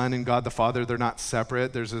as the Son and God the Father, they're not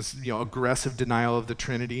separate. There's this aggressive denial of the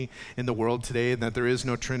Trinity in the world today, and that there is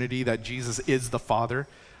no Trinity, that Jesus is the Father,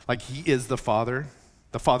 like he is the Father.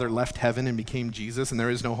 The Father left heaven and became Jesus, and there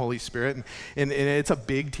is no Holy Spirit. And it's a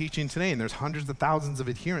big teaching today, and there's hundreds of thousands of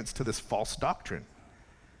adherents to this false doctrine.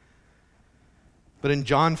 But in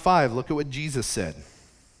John 5, look at what Jesus said.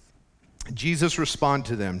 Jesus responded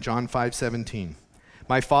to them, John 5:17.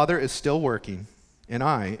 My Father is still working, and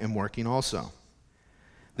I am working also.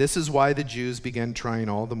 This is why the Jews began trying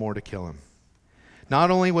all the more to kill him. Not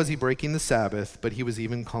only was he breaking the Sabbath, but he was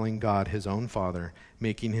even calling God his own Father,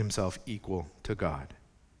 making himself equal to God.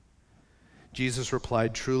 Jesus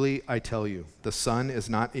replied, "Truly, I tell you, the Son is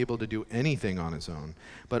not able to do anything on his own,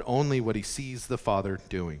 but only what he sees the Father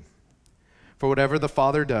doing. For whatever the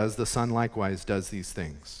Father does, the Son likewise does these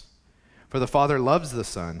things. For the Father loves the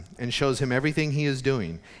Son and shows him everything he is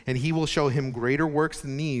doing, and he will show him greater works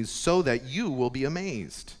than these so that you will be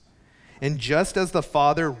amazed. And just as the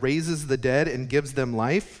Father raises the dead and gives them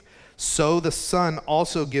life, so the Son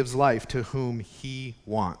also gives life to whom he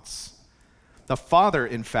wants. The Father,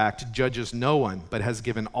 in fact, judges no one, but has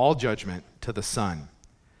given all judgment to the Son,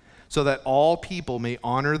 so that all people may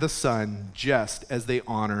honor the Son just as they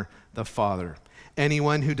honor the Father.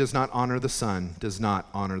 Anyone who does not honor the Son does not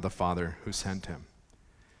honor the Father who sent him."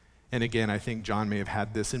 And again, I think John may have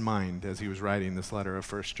had this in mind as he was writing this letter of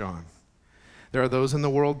 1 John. There are those in the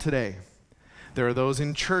world today. There are those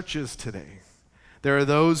in churches today. There are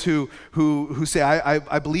those who say,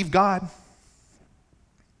 I believe God.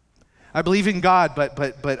 I believe in God,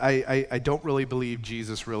 but I don't really believe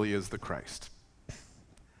Jesus really is the Christ.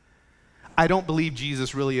 I don't believe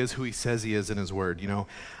Jesus really is who he says he is in his word,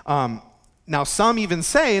 Now, some even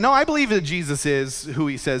say, no, I believe that Jesus is who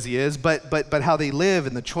he says he is, but how they live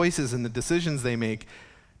and the choices and the decisions they make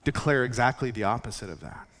declare exactly the opposite of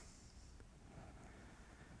that.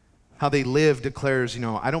 How they live declares,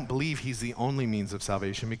 I don't believe he's the only means of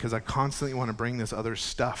salvation because I constantly want to bring this other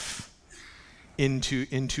stuff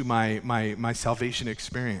into my salvation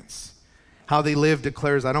experience. How they live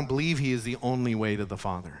declares, I don't believe he is the only way to the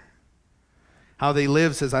Father. How they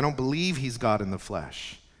live says, I don't believe he's God in the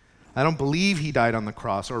flesh. I don't believe he died on the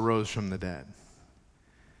cross or rose from the dead.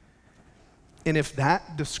 And if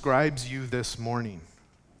that describes you this morning,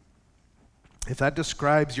 if that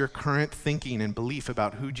describes your current thinking and belief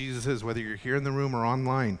about who Jesus is, whether you're here in the room or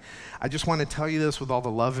online, I just want to tell you this with all the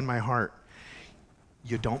love in my heart.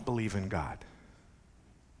 You don't believe in God.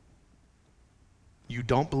 You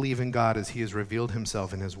don't believe in God as he has revealed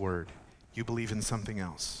himself in his word. You believe in something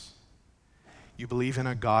else. You believe in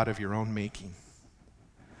a God of your own making.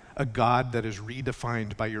 A God that is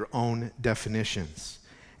redefined by your own definitions.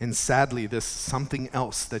 And sadly, this something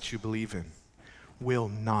else that you believe in will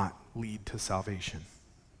not lead to salvation.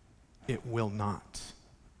 It will not.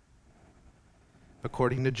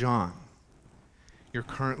 According to John, you're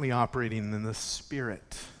currently operating in the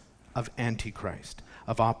spirit of Antichrist,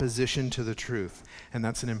 of opposition to the truth. And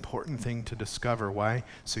that's an important thing to discover. Why?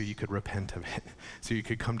 So you could repent of it. So you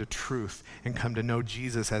could come to truth and come to know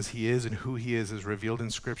Jesus as he is and who he is as revealed in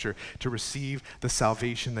Scripture to receive the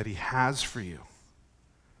salvation that he has for you.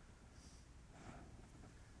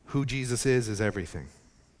 Who Jesus is everything.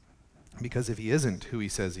 Because if he isn't who he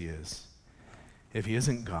says he is, if he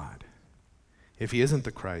isn't God, if he isn't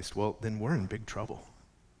the Christ, well, then we're in big trouble.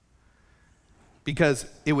 Because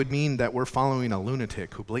it would mean that we're following a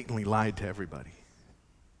lunatic who blatantly lied to everybody.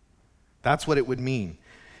 That's what it would mean.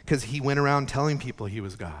 Because he went around telling people he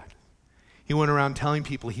was God. He went around telling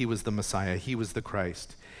people he was the Messiah, he was the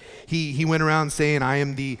Christ. He went around saying, I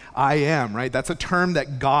am the I am, right? That's a term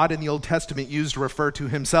that God in the Old Testament used to refer to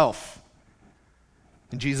himself.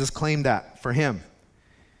 And Jesus claimed that for him.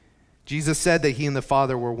 Jesus said that he and the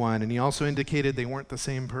Father were one, and he also indicated they weren't the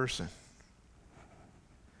same person.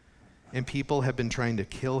 And people have been trying to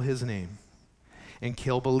kill his name and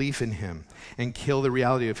kill belief in him and kill the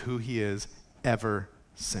reality of who he is ever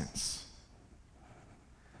since.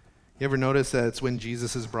 You ever notice that it's when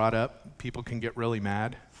Jesus is brought up, people can get really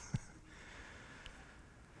mad?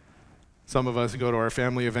 Some of us go to our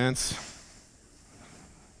family events.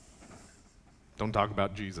 Don't talk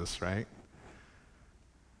about Jesus, right?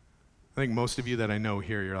 I think most of you that I know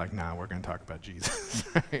here, you're like, nah, we're going to talk about Jesus.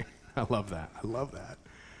 Right? I love that. I love that.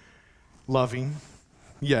 Loving,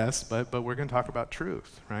 yes, but we're going to talk about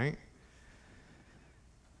truth, right?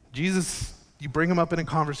 Jesus, you bring him up in a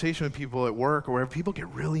conversation with people at work or wherever, people get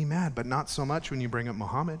really mad, but not so much when you bring up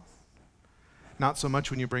Muhammad. Not so much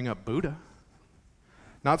when you bring up Buddha.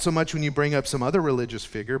 Not so much when you bring up some other religious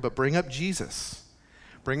figure, but bring up Jesus.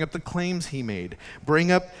 Bring up the claims he made.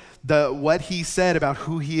 Bring up what he said about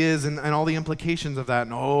who he is and all the implications of that.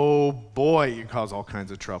 And oh boy, you cause all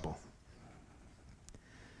kinds of trouble.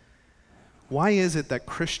 Why is it that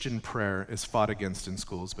Christian prayer is fought against in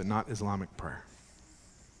schools, but not Islamic prayer?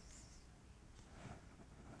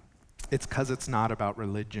 It's because it's not about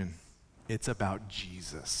religion. It's about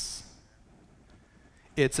Jesus.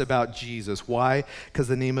 It's about Jesus. Why? Because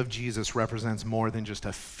the name of Jesus represents more than just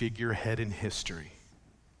a figurehead in history.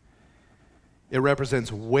 It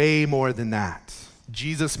represents way more than that.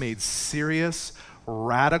 Jesus made serious,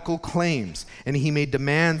 radical claims, and he made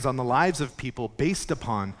demands on the lives of people based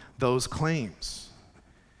upon those claims.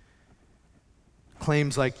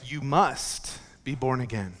 Claims like, you must be born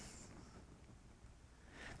again.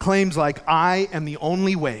 Claims like, I am the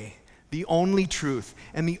only way, the only truth,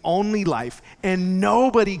 and the only life, and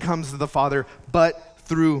nobody comes to the Father but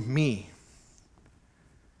through me.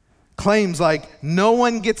 Claims like, no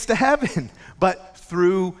one gets to heaven but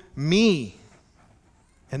through me.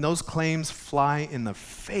 And those claims fly in the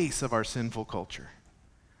face of our sinful culture.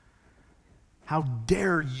 How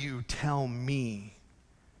dare you tell me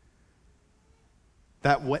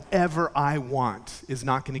that whatever I want is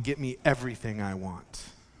not going to get me everything I want?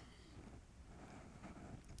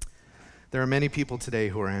 There are many people today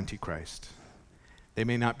who are Antichrist. They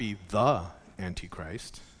may not be the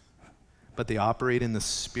Antichrist, but they operate in the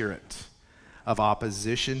spirit of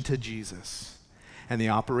opposition to Jesus, and they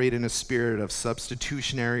operate in a spirit of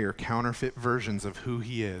substitutionary or counterfeit versions of who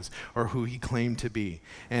he is or who he claimed to be.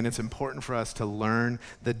 And it's important for us to learn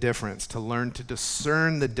the difference, to learn to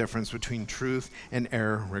discern the difference between truth and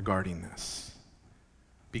error regarding this,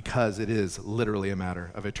 because it is literally a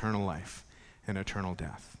matter of eternal life and eternal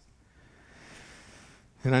death.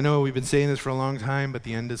 And I know we've been saying this for a long time, but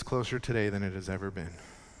the end is closer today than it has ever been.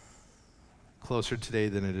 Closer today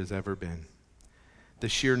than it has ever been. The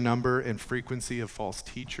sheer number and frequency of false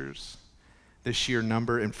teachers, the sheer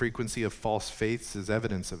number and frequency of false faiths is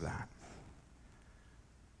evidence of that.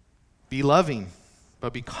 Be loving,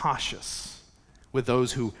 but be cautious with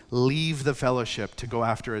those who leave the fellowship to go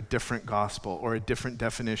after a different gospel or a different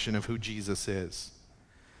definition of who Jesus is.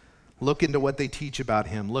 Look into what they teach about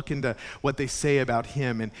him. Look into what they say about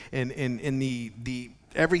him and the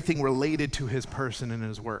everything related to his person and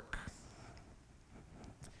his work.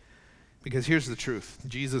 Because here's the truth.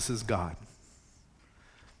 Jesus is God,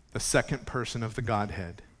 the second person of the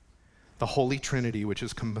Godhead, the Holy Trinity, which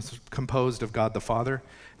is composed of God the Father,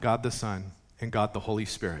 God the Son, and God the Holy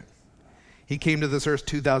Spirit. He came to this earth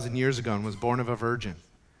 2,000 years ago and was born of a virgin,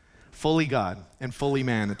 fully God and fully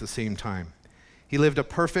man at the same time. He lived a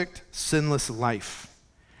perfect, sinless life,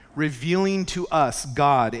 revealing to us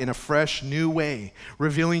God in a fresh, new way,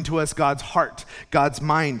 revealing to us God's heart, God's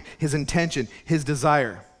mind, his intention, his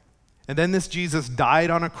desire. And then this Jesus died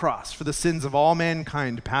on a cross for the sins of all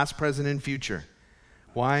mankind, past, present, and future.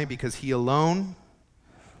 Why? Because he alone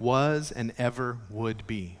was and ever would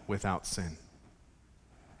be without sin.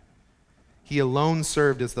 He alone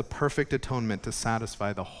served as the perfect atonement to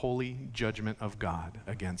satisfy the holy judgment of God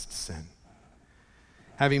against sin.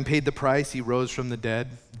 Having paid the price, he rose from the dead,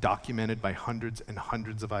 documented by hundreds and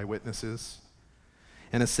hundreds of eyewitnesses,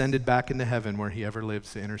 and ascended back into heaven where he ever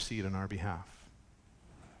lives to intercede on our behalf.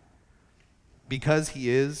 Because he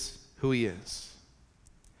is who he is.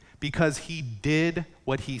 Because he did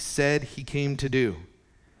what he said he came to do.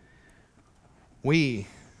 We,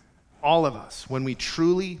 all of us, when we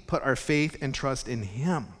truly put our faith and trust in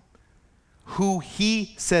him, who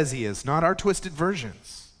he says he is, not our twisted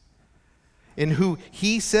versions, in who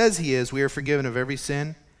he says he is, we are forgiven of every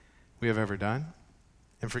sin we have ever done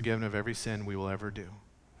and forgiven of every sin we will ever do.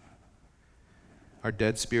 Our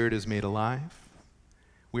dead spirit is made alive.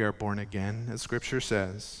 We are born again, as Scripture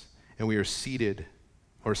says, and we are seated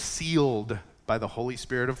or sealed by the Holy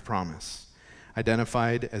Spirit of promise,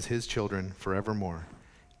 identified as his children forevermore,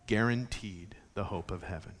 guaranteed the hope of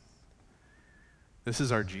heaven. This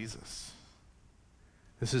is our Jesus.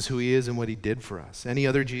 This is who he is and what he did for us. Any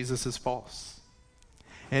other Jesus is false.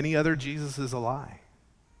 Any other Jesus is a lie.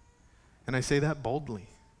 And I say that boldly.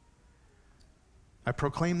 I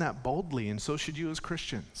proclaim that boldly, and so should you as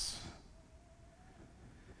Christians.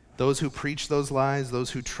 Those who preach those lies,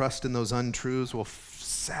 those who trust in those untruths will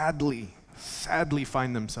sadly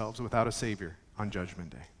find themselves without a Savior on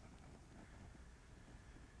Judgment Day.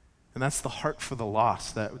 And that's the heart for the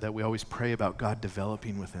lost that we always pray about God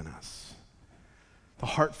developing within us. The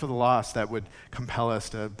heart for the lost that would compel us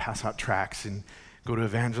to pass out tracts and go to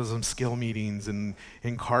evangelism skill meetings and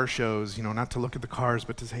in car shows, not to look at the cars,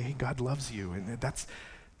 but to say, hey, God loves you. And that's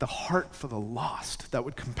the heart for the lost that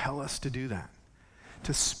would compel us to do that.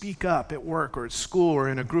 To speak up at work or at school or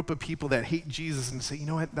in a group of people that hate Jesus and say, you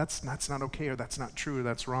know what, that's not okay, or that's not true, or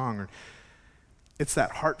that's wrong. Or it's that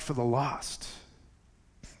heart for the lost.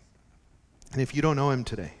 And if you don't know him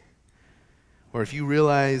today, or if you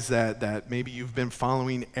realize that maybe you've been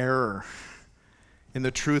following error in the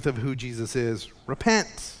truth of who Jesus is,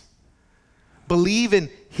 repent. Believe in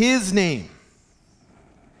his name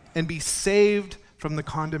and be saved from the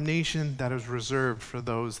condemnation that is reserved for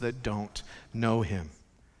those that don't know him.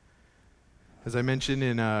 As I mentioned,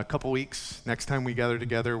 in a couple weeks, next time we gather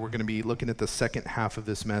together, we're going to be looking at the second half of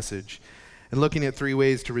this message and looking at 3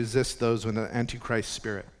 ways to resist those with an Antichrist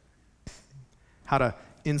spirit. How to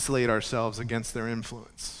insulate ourselves against their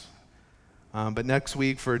influence. But next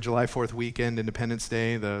week for July 4th weekend, Independence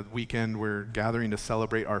Day, the weekend we're gathering to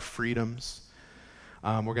celebrate our freedoms.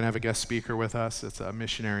 We're going to have a guest speaker with us. It's a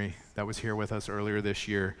missionary that was here with us earlier this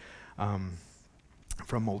year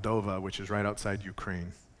from Moldova, which is right outside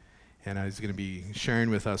Ukraine. And he's going to be sharing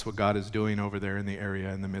with us what God is doing over there in the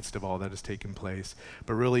area in the midst of all that has taken place,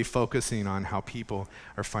 but really focusing on how people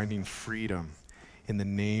are finding freedom in the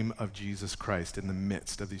name of Jesus Christ in the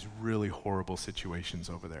midst of these really horrible situations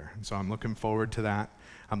over there. And so I'm looking forward to that.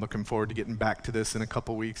 I'm looking forward to getting back to this in a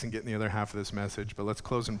couple weeks and getting the other half of this message. But let's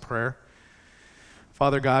close in prayer.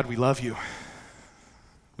 Father God, we love you.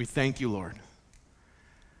 We thank you, Lord.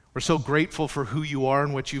 We're so grateful for who you are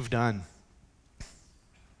and what you've done.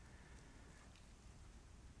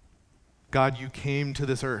 God, you came to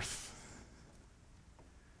this earth,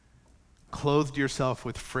 clothed yourself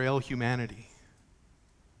with frail humanity,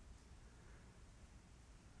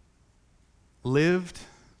 lived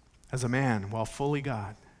as a man while fully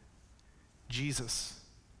God. Jesus,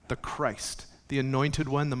 the Christ, the anointed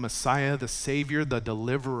one, the Messiah, the Savior, the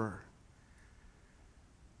deliverer.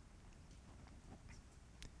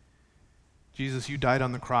 Jesus, you died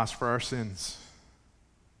on the cross for our sins.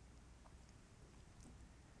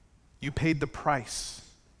 You paid the price.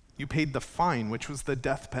 You paid the fine, which was the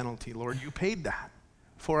death penalty, Lord. You paid that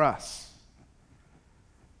for us.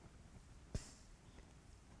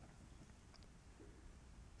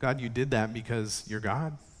 God, you did that because you're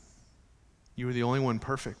God. You were the only one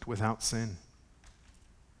perfect without sin.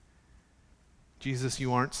 Jesus,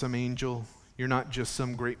 you aren't some angel. You're not just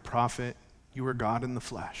some great prophet. You are God in the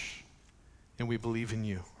flesh, and we believe in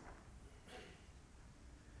you.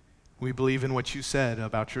 We believe in what you said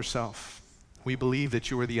about yourself. We believe that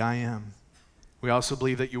you are the I am. We also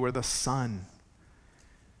believe that you are the Son.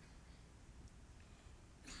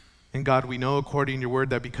 And God, we know according to your word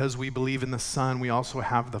that because we believe in the Son, we also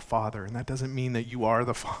have the Father. And that doesn't mean that you are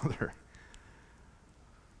the Father.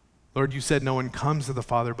 Lord, you said no one comes to the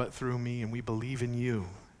Father but through me, and we believe in you.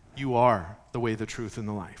 You are the way, the truth, and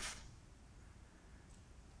the life.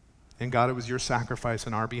 And God, it was your sacrifice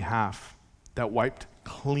on our behalf that wiped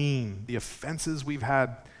clean the offenses we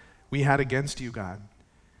had against you, God.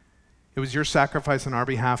 It was your sacrifice on our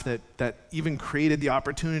behalf that even created the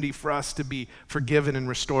opportunity for us to be forgiven and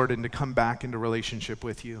restored and to come back into relationship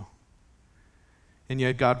with you. And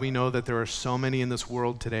yet, God, we know that there are so many in this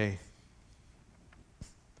world today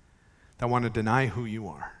that want to deny who you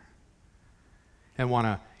are and want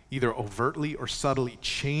to either overtly or subtly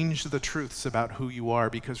change the truths about who you are,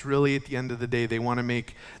 because really at the end of the day, they want to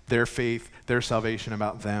make their faith, their salvation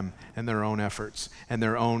about them and their own efforts and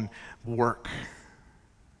their own work.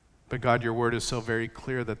 But God, your word is so very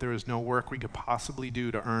clear that there is no work we could possibly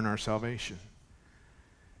do to earn our salvation.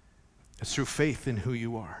 It's through faith in who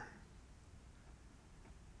you are.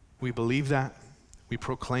 We believe that. We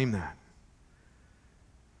proclaim that.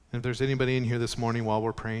 And if there's anybody in here this morning while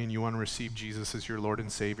we're praying, you want to receive Jesus as your Lord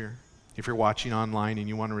and Savior, if you're watching online and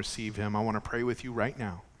you want to receive him, I want to pray with you right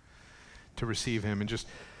now to receive him. And just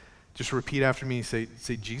repeat after me. Say,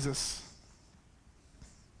 Jesus,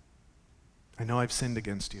 I know I've sinned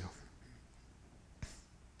against you.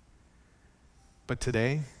 But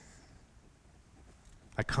today,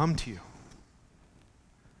 I come to you.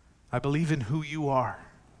 I believe in who you are,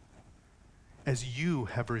 as you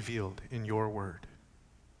have revealed in your word.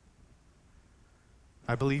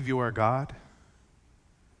 I believe you are God.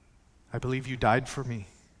 I believe you died for me.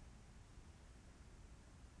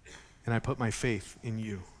 And I put my faith in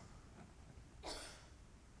you.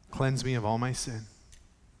 Cleanse me of all my sin.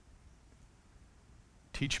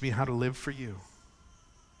 Teach me how to live for you.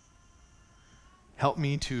 Help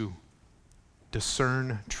me to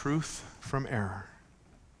discern truth from error.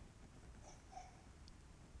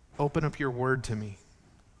 Open up your word to me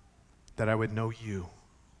that I would know you.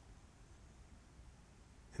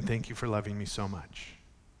 And thank you for loving me so much.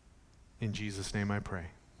 In Jesus' name I pray.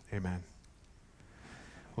 Amen.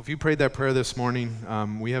 Well, if you prayed that prayer this morning,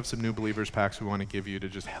 we have some new believers packs we want to give you to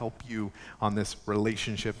just help you on this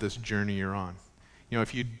relationship, this journey you're on. You know,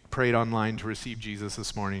 if you prayed online to receive Jesus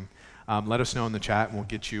this morning, let us know in the chat and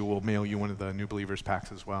we'll mail you one of the new believers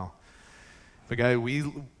packs as well. But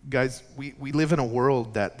guys, we live in a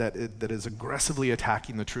world that is aggressively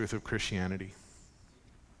attacking the truth of Christianity.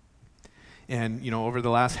 And, you know, over the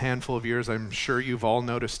last handful of years, I'm sure you've all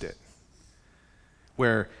noticed it,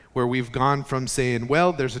 where we've gone from saying,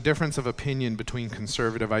 well, there's a difference of opinion between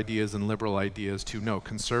conservative ideas and liberal ideas to no,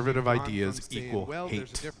 conservative ideas equal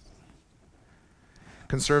hate.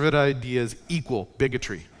 Conservative ideas equal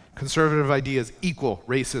bigotry. conservative ideas equal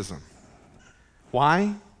racism.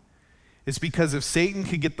 Why? It's because if Satan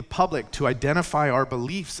could get the public to identify our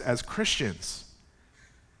beliefs as Christians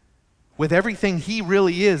with everything he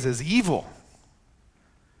really is as evil,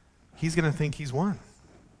 he's going to think he's won.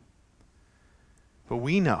 But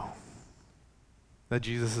we know that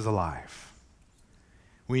Jesus is alive.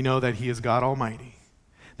 We know that he is God Almighty,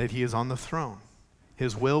 that he is on the throne.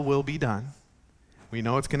 His will be done. We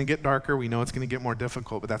know it's going to get darker. We know it's going to get more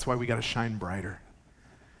difficult, but that's why we got to shine brighter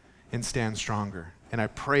and stand stronger. And I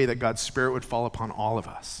pray that God's Spirit would fall upon all of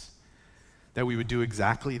us, that we would do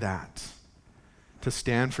exactly that, to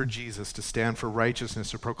stand for Jesus, to stand for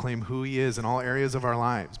righteousness, to proclaim who he is in all areas of our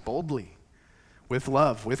lives, boldly, with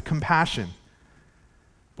love, with compassion,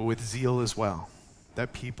 but with zeal as well,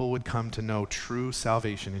 that people would come to know true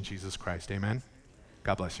salvation in Jesus Christ. Amen?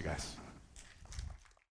 God bless you guys.